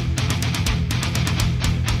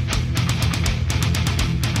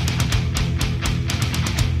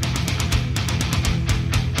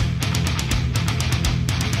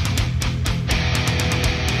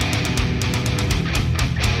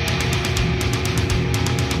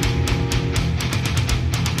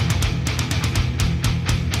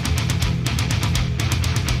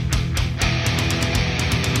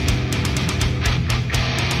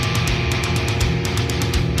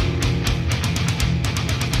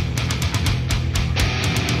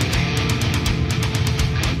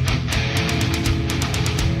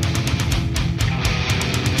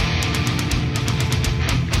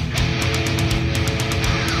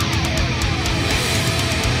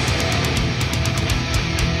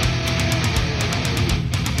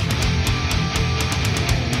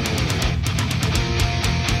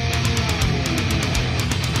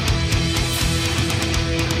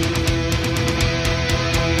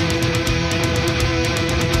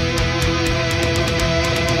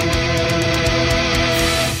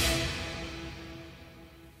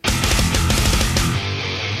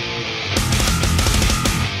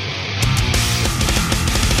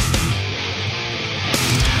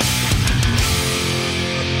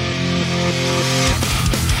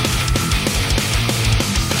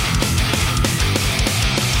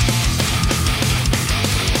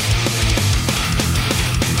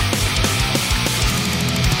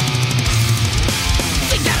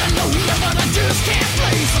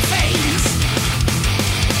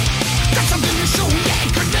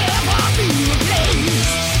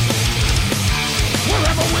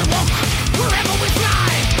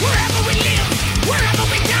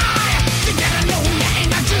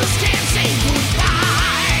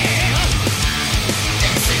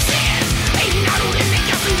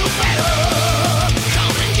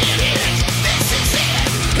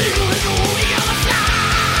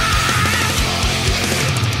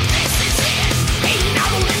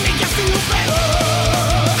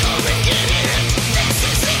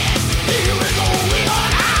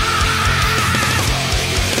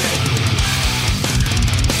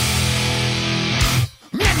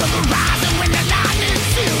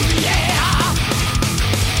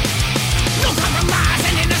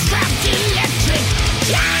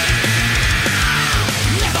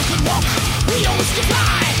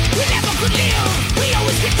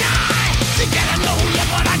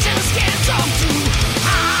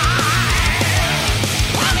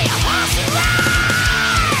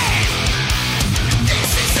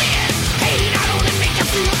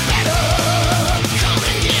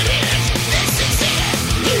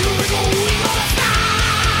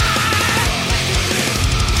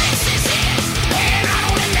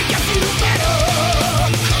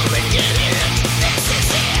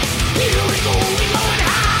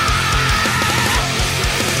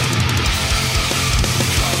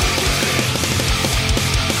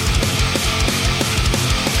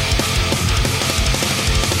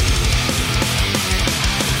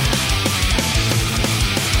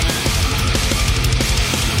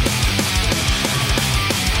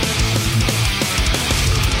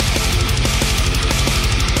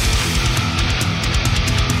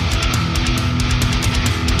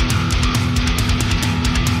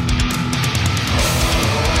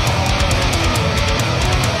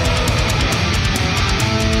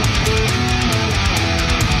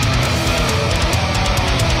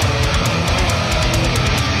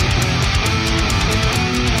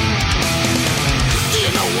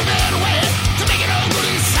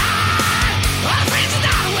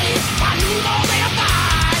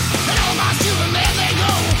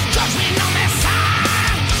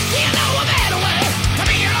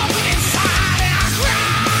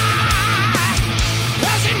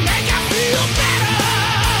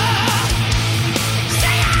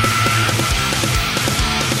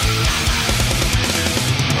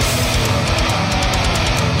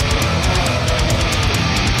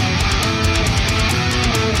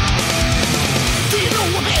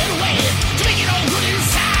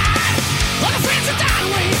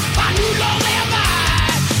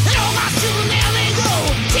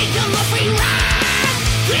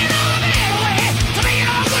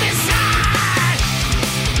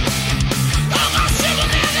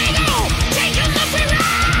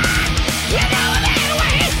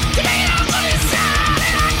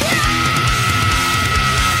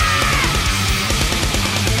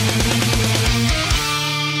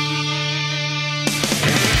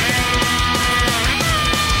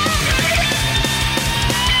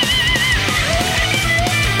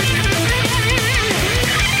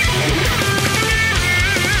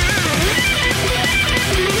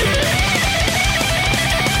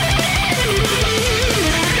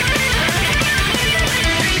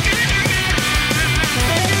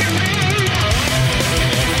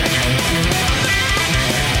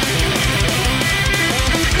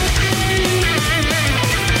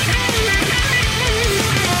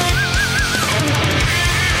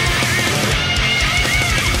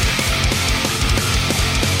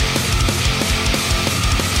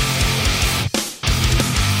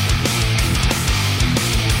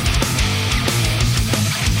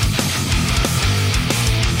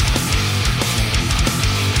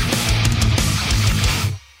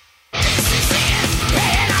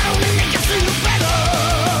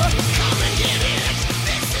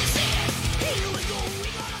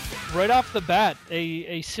 right off the bat,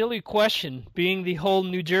 a silly question, being the whole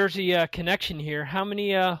New Jersey connection here. How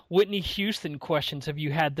many Whitney Houston questions have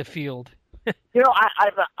you had to field?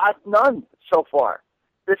 I've none so far.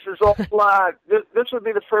 This is all. This would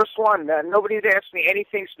be the first one. Nobody's asked me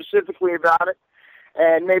anything specifically about it,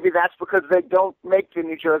 and maybe that's because they don't make the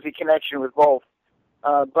New Jersey connection with both.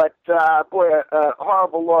 But boy, a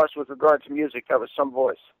horrible loss with regard to music. That was some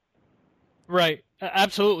voice. Right,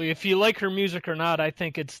 absolutely. If you like her music or not, I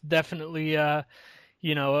think it's definitely, a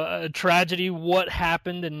tragedy what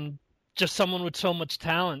happened, and just someone with so much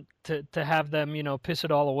talent to have them, piss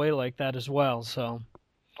it all away like that as well. So,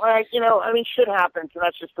 shit happens, and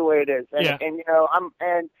that's just the way it is. And,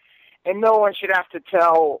 yeah. And no one should have to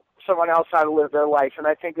tell someone else how to live their life. And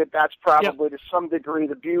I think that that's probably to some degree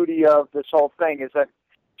the beauty of this whole thing, is that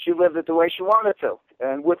she lived it the way she wanted to,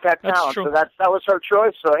 and with that talent. So that was her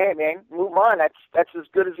choice. So hey, man, move on. That's as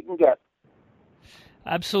good as it can get.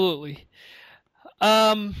 Absolutely.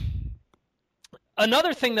 Another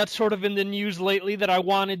thing that's sort of in the news lately that I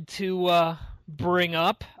wanted to bring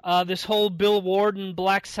up, this whole Bill Ward and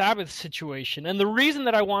Black Sabbath situation. And the reason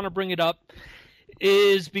that I want to bring it up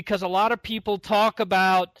is because a lot of people talk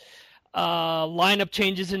about lineup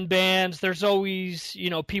changes in bands. There's always,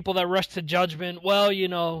 people that rush to judgment. Well,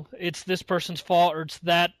 it's this person's fault or it's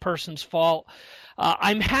that person's fault.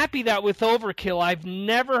 I'm happy that with Overkill, I've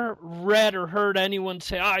never read or heard anyone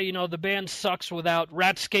say, the band sucks without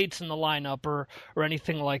Rat Skates in the lineup or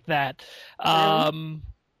anything like that.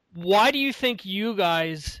 Why do you think you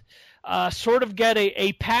guys sort of get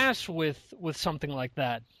a pass with something like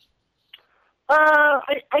that?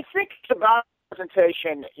 I think it's about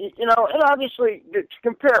presentation, and obviously to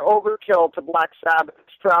compare Overkill to Black Sabbath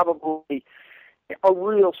is probably a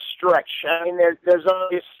real stretch. I mean, there's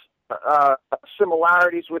obvious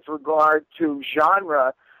similarities with regard to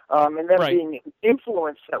genre, and then being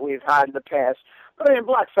influence that we've had in the past. But I mean,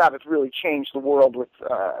 Black Sabbath really changed the world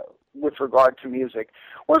with regard to music.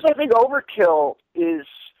 Whereas I think Overkill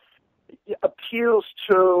appeals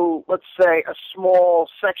to, let's say, a small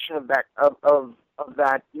section of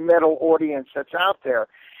that metal audience that's out there.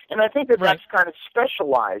 And I think that's kind of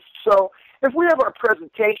specialized. So if we have our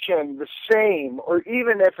presentation the same, or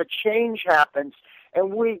even if a change happens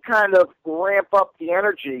and we kind of ramp up the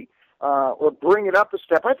energy or bring it up a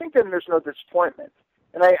step, I think then there's no disappointment.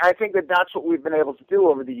 And I think that's what we've been able to do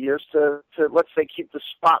over the years to, let's say, keep the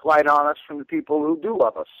spotlight on us from the people who do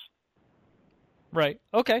love us. Right.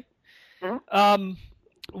 Okay. Mm-hmm.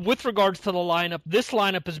 With regards to the lineup, this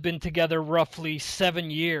lineup has been together roughly 7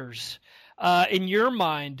 years. In your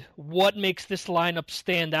mind, what makes this lineup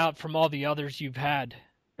stand out from all the others you've had?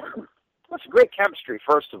 It's great chemistry,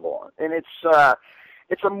 first of all, and it's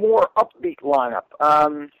a more upbeat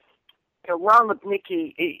lineup. Ron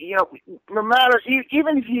Lipnicki, no matter,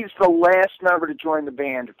 even if he's the last member to join the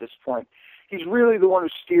band at this point, he's really the one who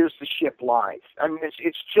steers the ship live. I mean,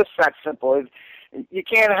 it's just that simple. You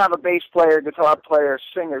can't have a bass player, guitar player,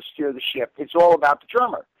 singer steer the ship. It's all about the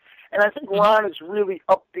drummer. And I think Ron is really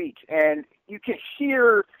upbeat, and you can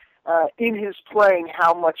hear in his playing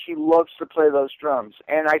how much he loves to play those drums.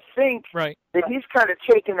 And I think that he's kind of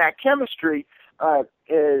taken that chemistry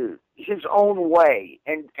his own way,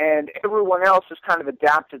 and everyone else has kind of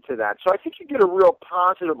adapted to that. So I think you get a real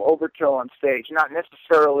positive Overkill on stage, not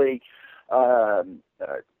necessarily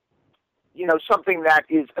something that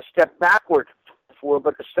is a step backward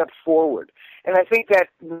but a step forward. And I think that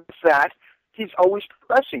with that, he's always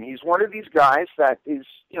progressing. He's one of these guys that is,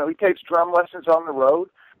 he takes drum lessons on the road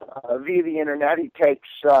via the internet. He takes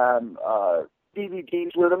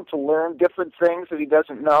DVDs with him to learn different things that he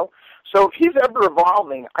doesn't know. So if he's ever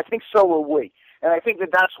evolving, I think so will we. And I think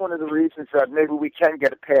that that's one of the reasons that maybe we can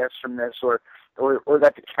get a pass from this, or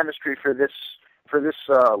that the chemistry for this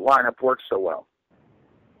lineup works so well.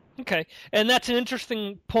 Okay, and that's an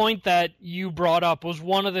interesting point that you brought up, was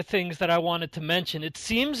one of the things that I wanted to mention. It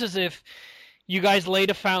seems as if you guys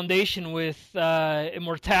laid a foundation with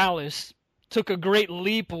Immortalis, took a great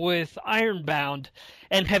leap with Ironbound,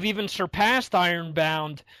 and have even surpassed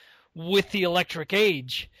Ironbound with the Electric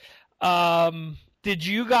Age. Did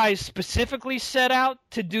you guys specifically set out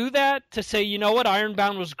to do that, to say, you know what,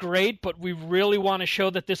 Ironbound was great, but we really want to show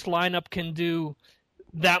that this lineup can do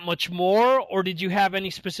that much more, or did you have any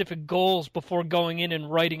specific goals before going in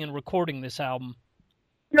and writing and recording this album?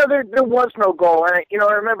 There was no goal. And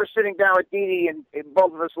I remember sitting down with Dee and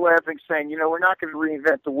both of us laughing, saying, we're not going to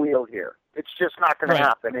reinvent the wheel here. It's just not going to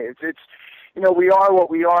happen. It's we are what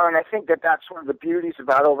we are, and I think that that's one of the beauties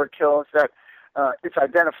about Overkill, is that it's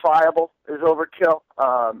identifiable as Overkill,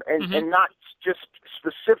 and not just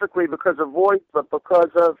specifically because of voice, but because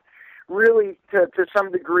of really, to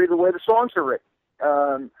some degree, the way the songs are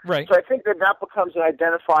written. Right. So I think that becomes an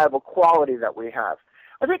identifiable quality that we have.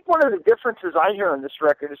 I think one of the differences I hear on this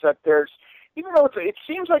record is that even though it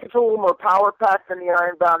seems like it's a little more power-packed than the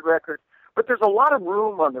Ironbound record, but there's a lot of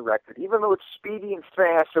room on the record. Even though it's speedy and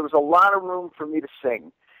fast, there was a lot of room for me to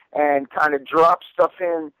sing and kind of drop stuff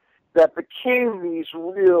in that became these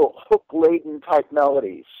real hook-laden type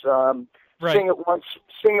melodies. Right. Sing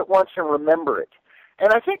it once and remember it.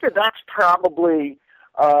 And I think that's probably,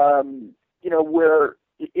 where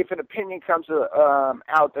if an opinion comes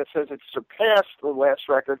out that says it's surpassed the last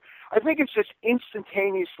record, I think it's just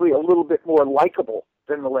instantaneously a little bit more likable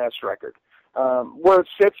than the last record. Where it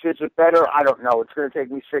sits, is it better? I don't know. It's going to take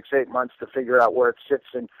me 6-8 months to figure out where it sits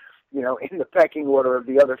in the pecking order of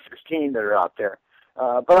the other 15 that are out there.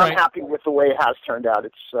 But right. I'm happy with the way it has turned out.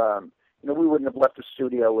 It's, we wouldn't have left the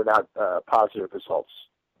studio without positive results.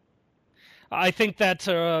 I think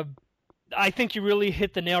I think you really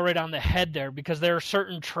hit the nail right on the head there, because there are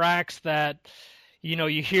certain tracks that,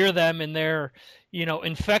 you hear them and they're,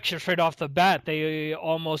 infectious right off the bat. They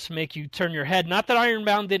almost make you turn your head. Not that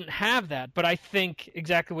Ironbound didn't have that, but I think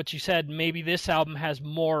exactly what you said, maybe this album has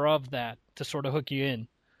more of that to sort of hook you in.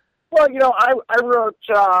 Well, I wrote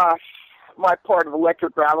my part of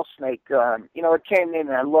Electric Rattlesnake. It came in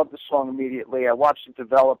and I loved the song immediately. I watched it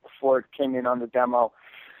develop before it came in on the demo.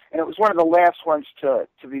 And it was one of the last ones to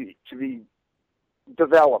be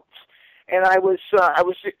developed. And I was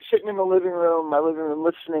sitting in my living room,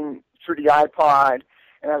 listening through the iPod,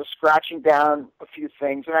 and I was scratching down a few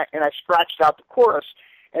things, and I scratched out the chorus,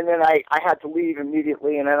 and then I had to leave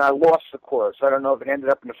immediately, and then I lost the chorus. I don't know if it ended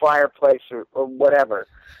up in the fireplace or whatever.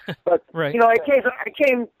 But right. I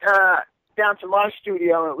came down to my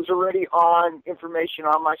studio, and it was already on information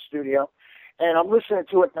on my studio, and I'm listening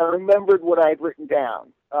to it, and I remembered what I had written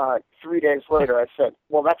down. 3 days later, I said,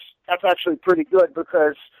 well, that's actually pretty good,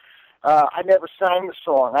 because I never sang the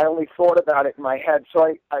song. I only thought about it in my head.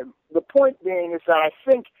 So the point being is that I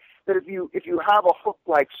think that if you have a hook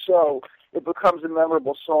like so, it becomes a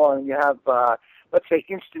memorable song, and you have, let's say,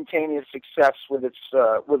 instantaneous success with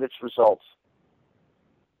its results.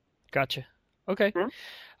 Gotcha. Okay.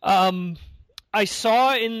 Mm-hmm. I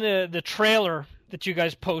saw in the trailer that you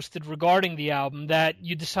guys posted regarding the album that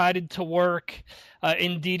you decided to work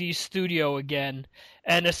in Dee Dee's studio again,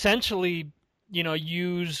 and essentially,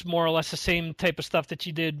 use more or less the same type of stuff that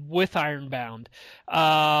you did with Ironbound.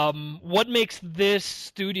 What makes this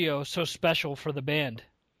studio so special for the band?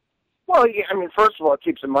 Well, first of all, it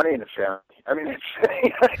keeps the money in the family.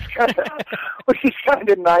 Which is kind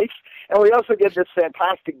of nice, and we also get this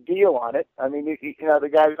fantastic deal on it. The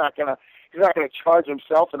guy's not gonna. He's not going to charge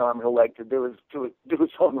himself an arm and a leg to do his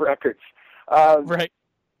own records. Right.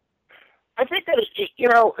 I think that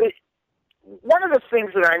one of the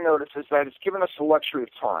things that I notice is that it's given us the luxury of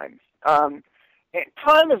time. And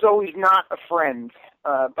time is always not a friend,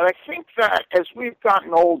 but I think that as we've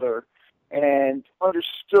gotten older and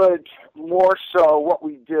understood more so what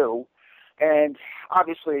we do, and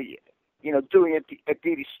obviously, doing it at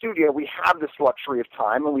Dee Dee's studio, we have this luxury of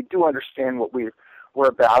time, and we do understand what we're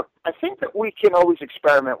about. I think that we can always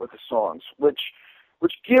experiment with the songs, which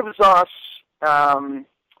gives us, I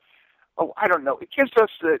don't know, it gives us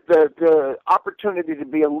the opportunity to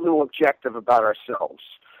be a little objective about ourselves.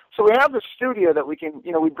 So we have the studio that we can,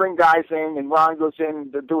 we bring guys in, and Ron goes in,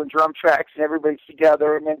 they're doing drum tracks, and everybody's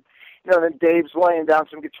together, and then, then Dave's laying down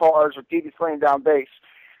some guitars, or Dee Dee's laying down bass.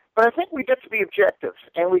 But I think we get to be objective,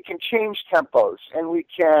 and we can change tempos, and we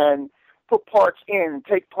can put parts in,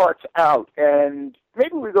 take parts out, and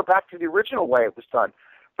maybe we go back to the original way it was done.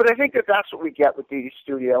 But I think that that's what we get with Dee Dee's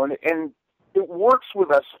studio, and it works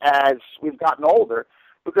with us as we've gotten older,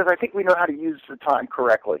 because I think we know how to use the time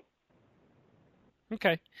correctly.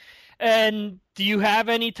 Okay. And do you have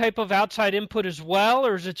any type of outside input as well,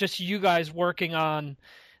 or is it just you guys working on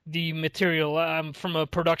the material from a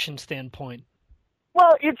production standpoint?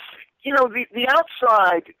 Well, it's, the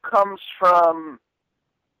outside comes from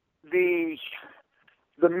the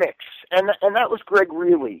mix, and that was Greg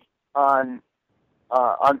Reilly on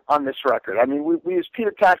this record. We used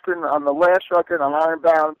Peter Tatgren on the last record on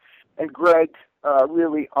Ironbound, and Greg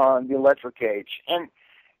Reilly on the Electric Age, and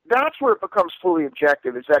that's where it becomes fully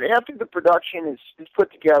objective. Is that after the production is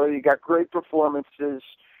put together, you got great performances,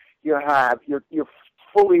 you're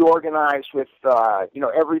fully organized with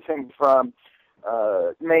everything from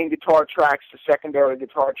main guitar tracks to secondary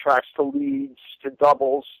guitar tracks to leads to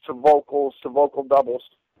doubles to vocals to vocal doubles.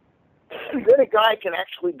 Then a guy can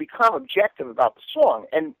actually become objective about the song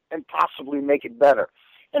and possibly make it better.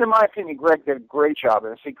 And in my opinion, Greg did a great job in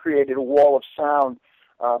this. He created a wall of sound,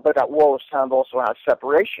 but that wall of sound also has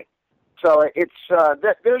separation. So it's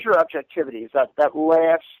there's your objectivity, is that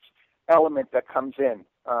last element that comes in,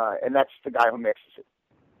 and that's the guy who mixes it.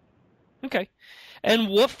 Okay. And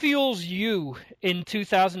what fuels you in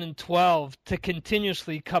 2012 to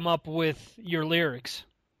continuously come up with your lyrics?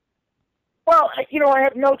 Well, I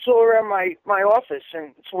have notes all around my office,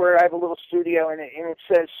 and it's where I have a little studio, and it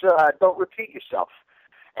says, don't repeat yourself.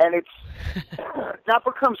 And it's that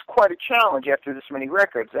becomes quite a challenge after this many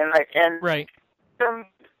records. And right.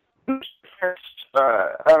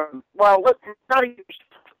 Well, let's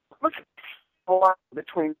a lot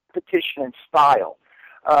between repetition and style.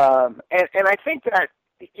 And I think that,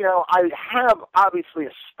 I have obviously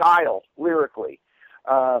a style lyrically,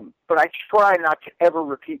 but I try not to ever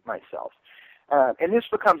repeat myself. And this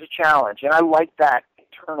becomes a challenge, and I like that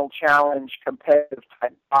internal challenge, competitive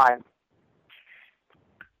type vibe.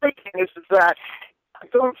 The thing is that I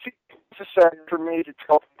don't think it's necessary for me to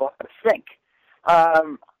tell people how to think.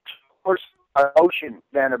 Of course, emotion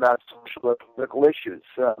then about social or political issues.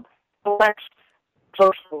 Less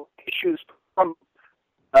social issues from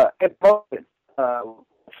emotion.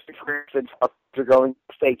 For instance, to going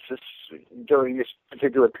to states during this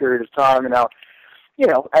particular period of time, and now,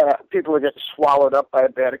 people are getting swallowed up by a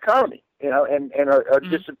bad economy, and are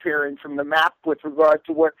disappearing from the map with regard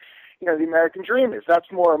to what, the American dream is.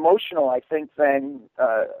 That's more emotional, I think, than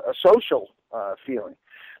a social feeling.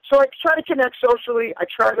 So I try to connect socially. I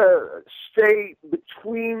try to stay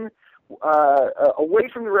between, away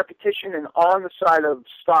from the repetition and on the side of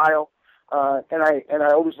style. And I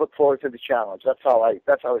always look forward to the challenge. That's how I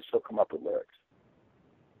still come up with lyrics.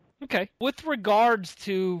 Okay. With regards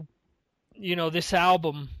to, this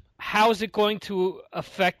album, how is it going to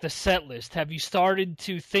affect the set list? Have you started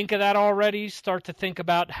to think of that already? Start to think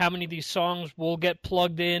about how many of these songs will get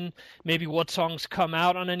plugged in? Maybe what songs come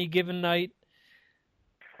out on any given night?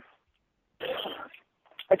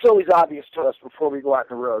 It's always obvious to us before we go out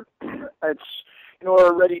on the road. It's, we're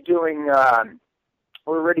already doing.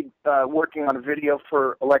 We're already working on a video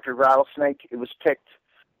for Electric Rattlesnake. It was picked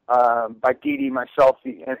by Dee Dee, myself,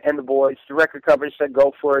 and the boys. The record company said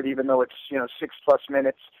go for it, even though it's 6+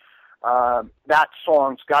 minutes. That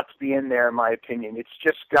song's got to be in there, in my opinion. It's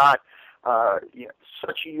just got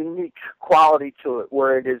such a unique quality to it,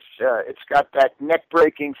 where it is. It's got that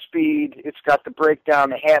neck-breaking speed. It's got the breakdown,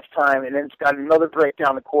 the halftime, and then it's got another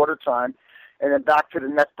breakdown, the quarter time, and then back to the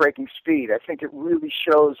neck-breaking speed. I think it really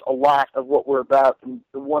shows a lot of what we're about in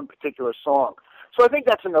the one particular song. So I think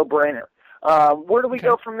that's a no-brainer. Where do we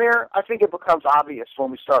go from there? I think it becomes obvious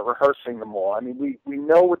when we start rehearsing them all. I mean, we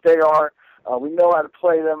know what they are. We know how to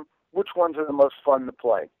play them. Which ones are the most fun to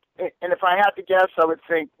play? And if I had to guess, I would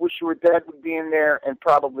think Wish You Were Dead would be in there, and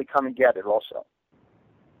probably Come and Get It also.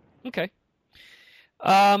 Okay.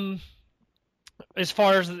 As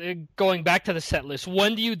far as going back to the set list,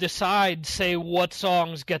 when do you decide, say, what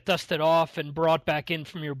songs get dusted off and brought back in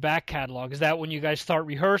from your back catalog? Is that when you guys start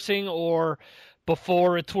rehearsing, or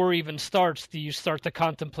before a tour even starts, do you start to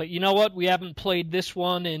contemplate, we haven't played this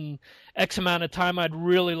one in X amount of time, I'd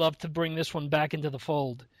really love to bring this one back into the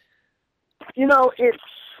fold? It's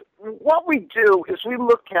what we do is we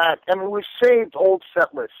look at, we've saved old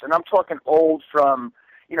set lists, and I'm talking old from,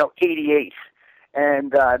 88.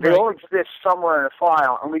 And they all exist somewhere in a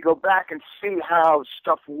file, and we go back and see how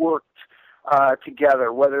stuff worked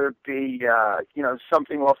together, whether it be,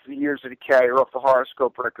 something off the Years of Decay or off the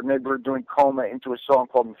Horoscope record. Maybe we're doing Coma into a song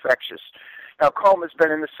called Infectious. Now, Coma's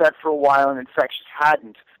been in the set for a while, and Infectious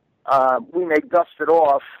hadn't. We may dust it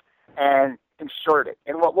off and insert it.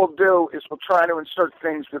 And what we'll do is we'll try to insert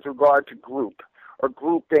things with regard to group or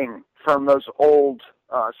grouping from those old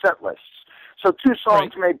set lists. So 2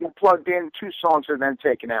 songs may be plugged in, 2 songs are then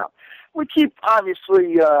taken out. We keep,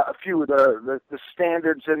 obviously, a few of the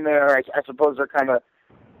standards in there. I suppose they're kind of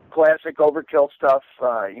classic Overkill stuff,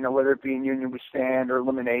 whether it be In Union We Stand or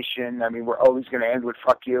Elimination. I mean, we're always going to end with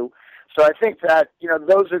Fuck You. So I think that,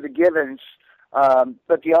 those are the givens,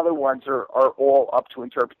 but the other ones are all up to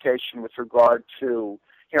interpretation with regard to,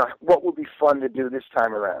 what would be fun to do this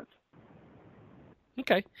time around.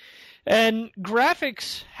 Okay. And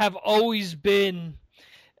graphics have always been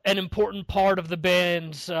an important part of the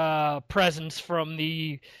band's presence, from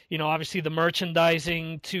the, obviously the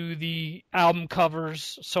merchandising to the album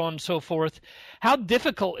covers, so on and so forth. How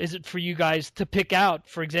difficult is it for you guys to pick out,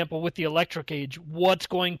 for example, with the Electric Age, what's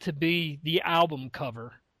going to be the album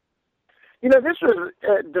cover? This was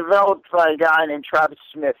developed by a guy named Travis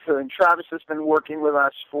Smith, and Travis has been working with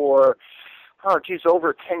us for, over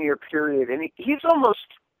a 10-year period, and he's almost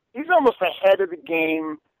ahead of the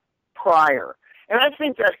game prior. And I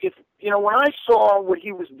think that when I saw what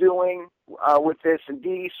he was doing with this, and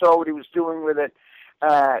Dee Dee saw what he was doing with it,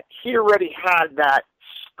 he already had that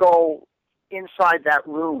skull inside that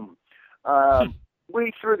room.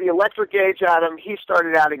 We threw the electric age at him. He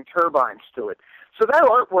started adding turbines to it. So that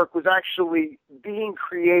artwork was actually being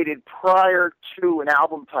created prior to an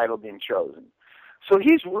album title being chosen. So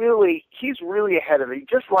he's really ahead of it. He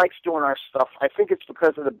just likes doing our stuff. I think it's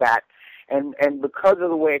because of the bat and because of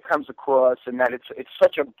the way it comes across, and that it's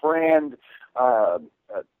such a brand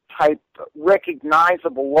type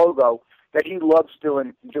recognizable logo that he loves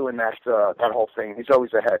doing that whole thing. He's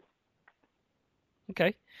always ahead.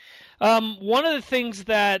 Okay. One of the things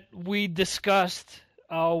that we discussed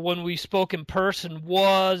when we spoke in person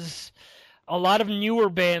was a lot of newer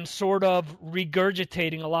bands sort of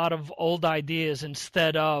regurgitating a lot of old ideas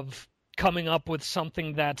instead of coming up with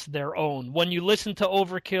something that's their own. When you listen to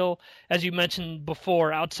Overkill, as you mentioned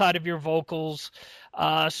before, outside of your vocals,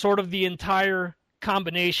 sort of the entire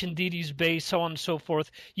combination, Dee Dee's bass, so on and so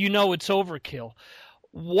forth, you know it's Overkill.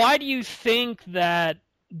 Why do you think that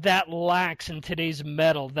lacks in today's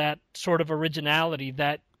metal, that sort of originality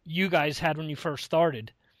that you guys had when you first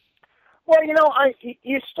started? Well,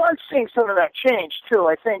 you start seeing some of that change, too.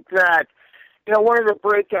 I think that, one of the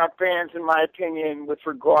breakout bands, in my opinion, with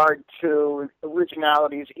regard to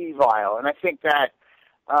originality is Evil. And I think that,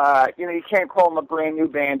 you can't call them a brand new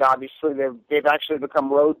band, obviously. They've actually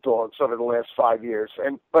become road dogs over the last 5 years.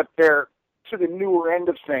 But they're to the newer end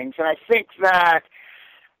of things. And I think that,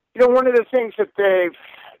 one of the things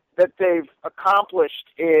that they've accomplished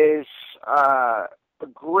is a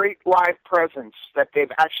great live presence that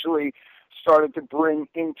they've actually started to bring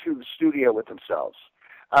into the studio with themselves.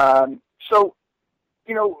 So,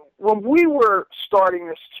 when we were starting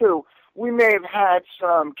this too, we may have had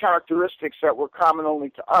some characteristics that were common only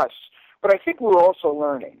to us, but I think we were also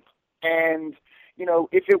learning. And,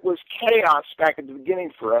 if it was chaos back at the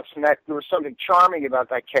beginning for us, and that there was something charming about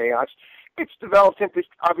that chaos, it's developed into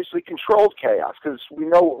obviously controlled chaos because we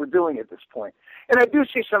know what we're doing at this point. And I do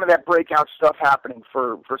see some of that breakout stuff happening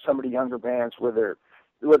for some of the younger bands where they're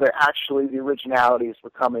actually the originality is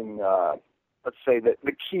becoming, let's say,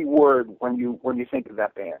 the key word when you think of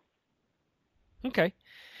that band. Okay.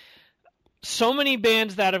 So many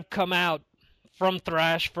bands that have come out from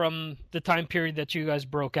thrash from the time period that you guys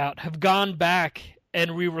broke out have gone back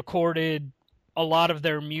and re-recorded a lot of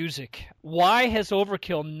their music. Why has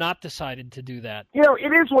Overkill not decided to do that? It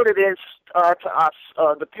is what it is to us.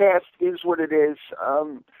 The past is what it is.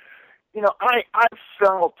 I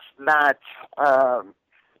felt that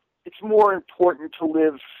it's more important to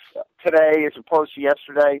live today as opposed to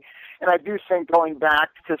yesterday. And I do think going back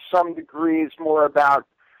to some degree is more about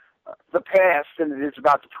the past than it is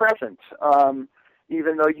about the present,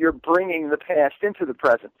 even though you're bringing the past into the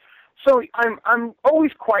present. So I'm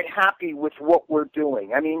always quite happy with what we're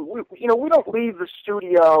doing. I mean, we don't leave the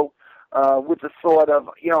studio with the thought of,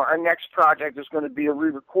 our next project is going to be a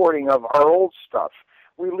re-recording of our old stuff.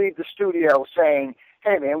 We leave the studio saying,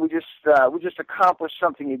 hey man, we just accomplished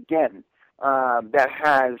something again that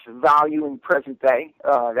has value in present day,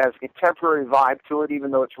 that has a contemporary vibe to it,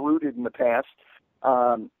 even though it's rooted in the past.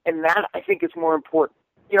 And that I think is more important,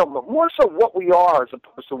 more so what we are as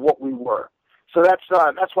opposed to what we were. So that's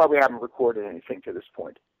why we haven't recorded anything to this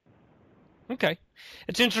point. Okay.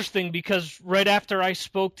 It's interesting because right after I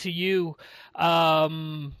spoke to you,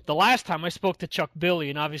 the last time I spoke to Chuck Billy,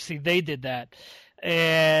 and obviously they did that.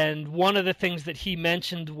 And one of the things that he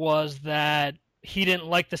mentioned was that he didn't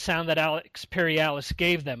like the sound that Alex Perialis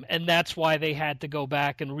gave them, and that's why they had to go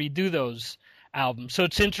back and redo those albums. So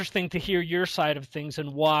it's interesting to hear your side of things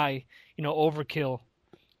and why, Overkill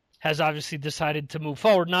has obviously decided to move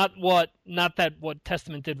forward. Not that what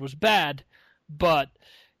Testament did was bad, but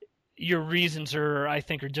your reasons I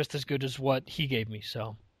think are just as good as what he gave me.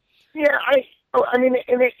 So yeah, I mean,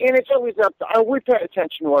 and it's always up to, we pay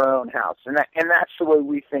attention to our own house, and that's the way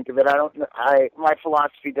we think of it. My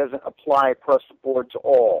philosophy doesn't apply across the board to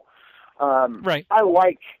all. Right. I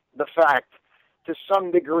like the fact, to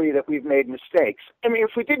some degree, that we've made mistakes. I mean,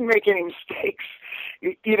 if we didn't make any mistakes,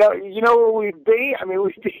 you know where we'd be? I mean,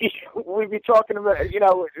 we'd be talking about,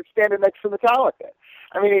 standing next to Metallica.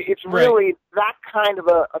 I mean, it's really that kind of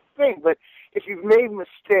a thing. But if you've made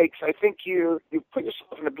mistakes, I think you put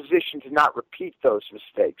yourself in a position to not repeat those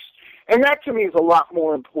mistakes. And that, to me, is a lot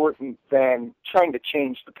more important than trying to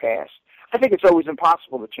change the past. I think it's always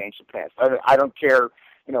impossible to change the past. I don't care,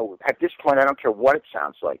 at this point, I don't care what it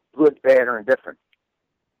sounds like, good, bad, or indifferent.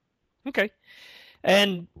 Okay.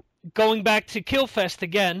 And going back to Killfest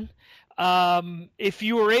again, if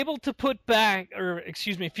you were able to put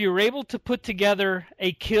together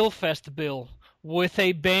a Killfest bill with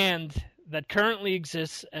a band that currently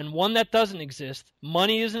exists and one that doesn't exist.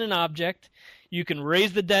 Money isn't an object. You can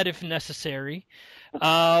raise the dead if necessary.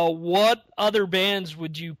 What other bands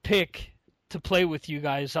would you pick to play with you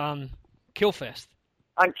guys on Killfest?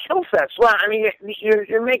 On Killfest? Well, I mean,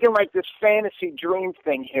 you're making like this fantasy dream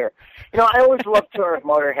thing here. You know, I always love touring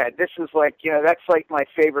with Motorhead. This is like, you know, that's like my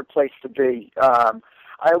favorite place to be.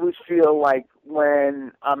 I always feel like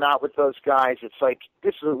when I'm out with those guys, it's like,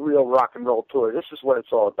 this is a real rock and roll tour. This is what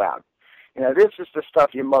it's all about. You know, this is the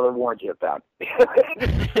stuff your mother warned you about,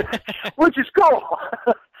 which is cool.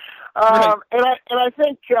 Right. And I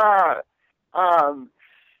think,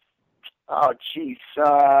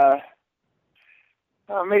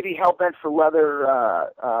 maybe Hellbent for Leather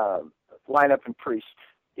lineup and Priest.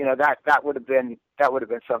 You know, that would have been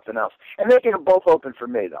something else. And they can both open for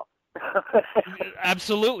me though.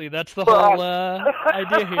 Absolutely, that's the whole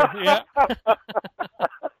idea here. Yeah.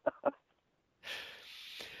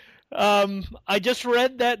 I just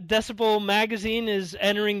read that Decibel Magazine is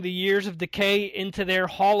entering the Years of Decay into their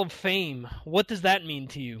Hall of Fame. What does that mean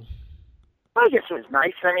to you? I guess it was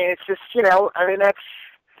nice. I mean, it's just, you know, I mean, that's,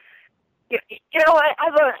 you know,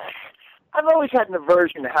 I've always had an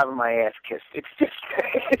aversion to having my ass kissed. It's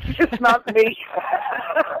just not me.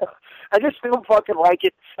 I just don't fucking like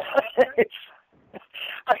it.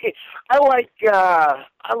 I like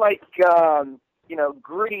you know,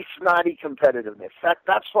 gritty, snotty competitiveness.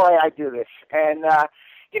 That's why I do this. And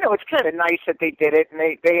you know, it's kind of nice that they did it, and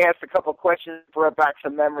they asked a couple of questions, brought back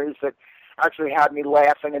some memories that actually had me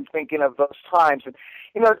laughing and thinking of those times. And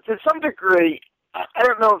you know, to some degree, I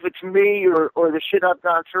don't know if it's me or the shit I've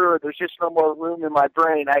gone through, or there's just no more room in my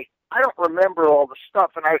brain. I don't remember all the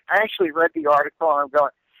stuff, and I actually read the article, and I'm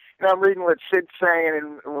going, and I'm reading what Sid's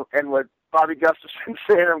saying and what Bobby Gustafson's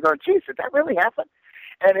saying, and I'm going, geez, did that really happen?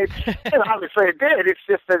 And it's, you know, obviously it did. It's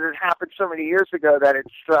just that it happened so many years ago that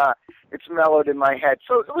it's mellowed in my head.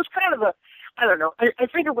 So it was kind of I don't know. I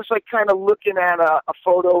think it was like kind of looking at a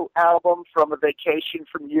photo album from a vacation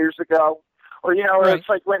from years ago. Or, you know, right. It's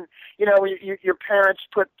like when, you know, your parents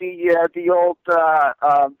put the old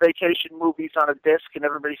vacation movies on a disc and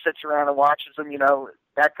everybody sits around and watches them, you know,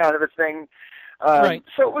 that kind of a thing. Right.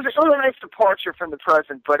 So it was a nice departure from the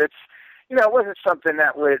present, but it's, you know, it wasn't something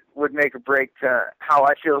that would make or break how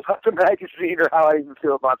I feel about the magazine or how I even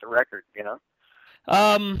feel about the record, you know?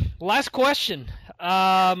 Last question.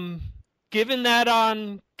 Given that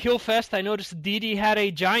on Killfest, I noticed Didi had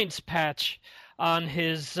a Giants patch on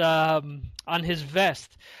his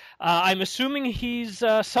vest. I'm assuming he's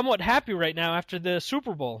somewhat happy right now after the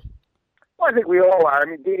Super Bowl. Well, I think we all are. I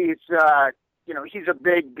mean, Didi's, you know, he's a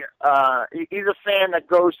big, he's a fan that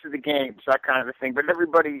goes to the games, that kind of a thing. But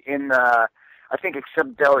everybody in, I think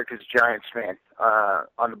except Derek is a Giants fan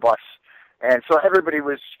on the bus. And so everybody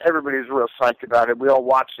was real psyched about it. We all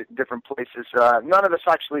watched it in different places. None of us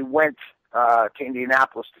actually went to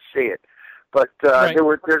Indianapolis to see it. But right.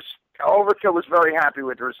 Overkill was very happy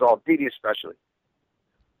with the result, Didi especially.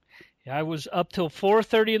 Yeah, I was up till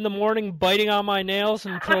 4:30 in the morning biting on my nails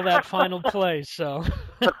until that final play, so.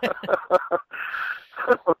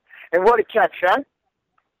 And what a catch, huh?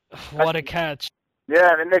 What a catch.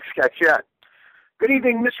 Yeah, the Knicks catch, yeah. Good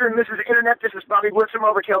evening, Mr. and Mrs. Internet. This is Bobby Blitz from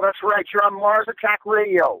Overkill. That's right. You're on Mars Attack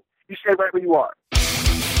Radio. You stay right where you are.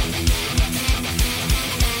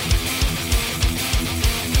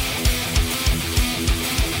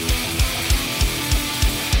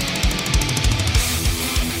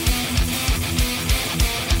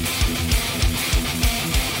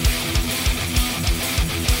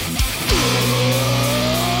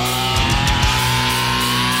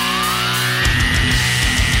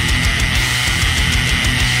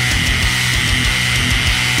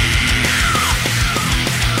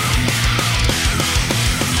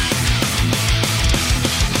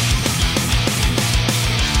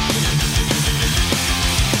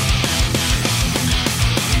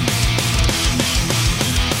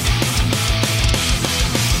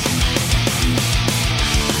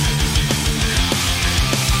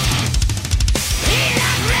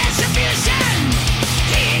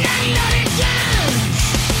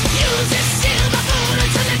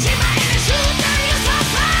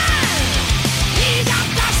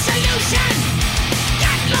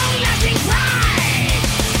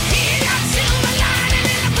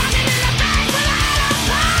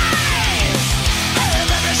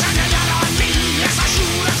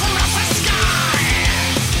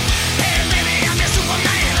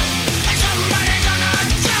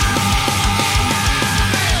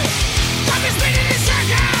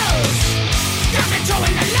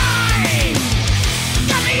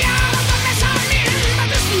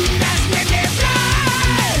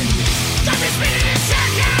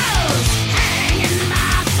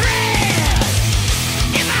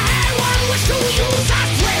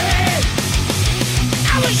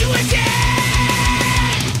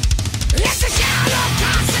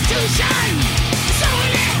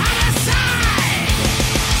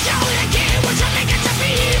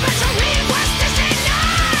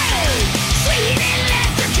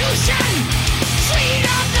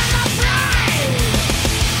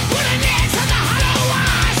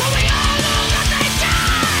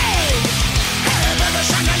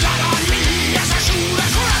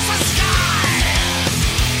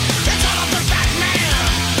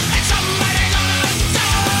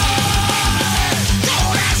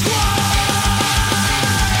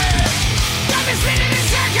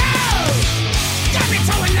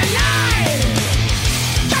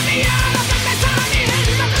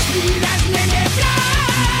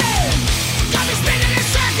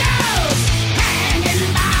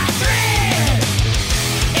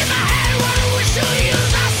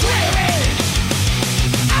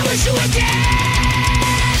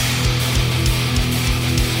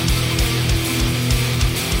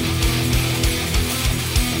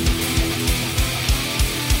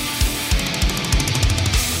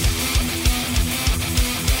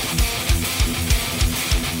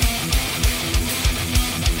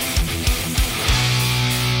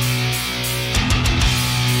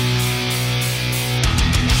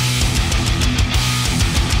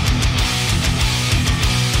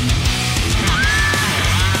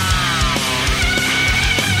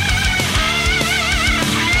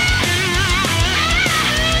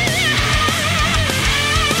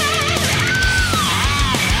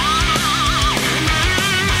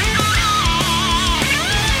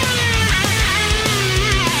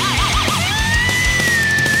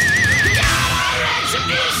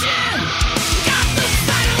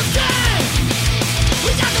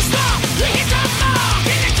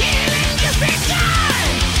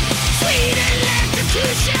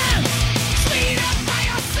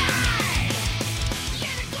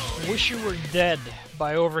 Dead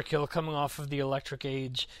by Overkill, coming off of the Electric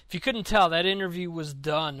Age. If you couldn't tell, that interview was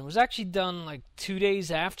done. It was actually done like 2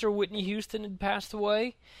 days after Whitney Houston had passed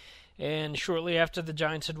away, and shortly after the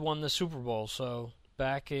Giants had won the Super Bowl, so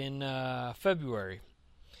back in February.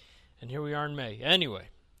 And here we are in May. Anyway,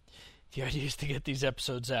 the idea is to get these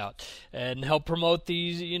episodes out and help promote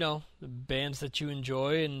these, the bands that you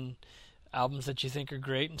enjoy and albums that you think are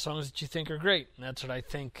great and songs that you think are great. And that's what I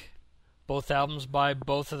think. Both albums by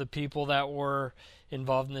both of the people that were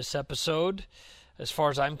involved in this episode. As far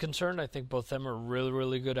as I'm concerned, I think both of them are really,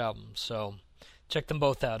 really good albums. So check them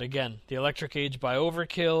both out. Again, The Electric Age by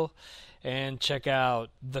Overkill, and check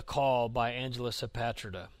out The Call by Angelus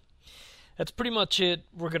Apatrida. That's pretty much it.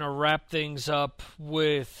 We're going to wrap things up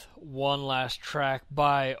with one last track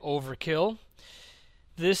by Overkill.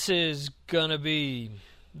 This is going to be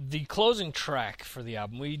the closing track for the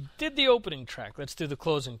album. We did the opening track. Let's do the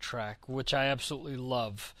closing track, which I absolutely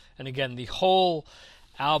love. And again, the whole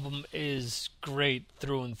album is great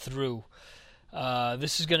through and through.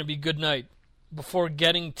 This is going to be Good Night. Before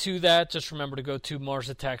getting to that, just remember to go to Mars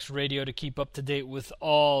Attacks Radio to keep up to date with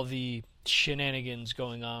all the shenanigans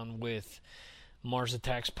going on with Mars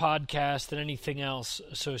Attacks podcast and anything else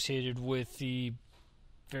associated with the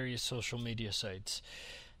various social media sites.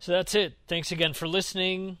 So that's it. Thanks again for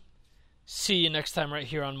listening. See you next time right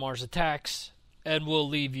here on Mars Attacks. And we'll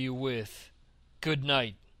leave you with Good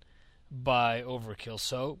Night by Overkill.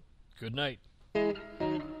 So, good night.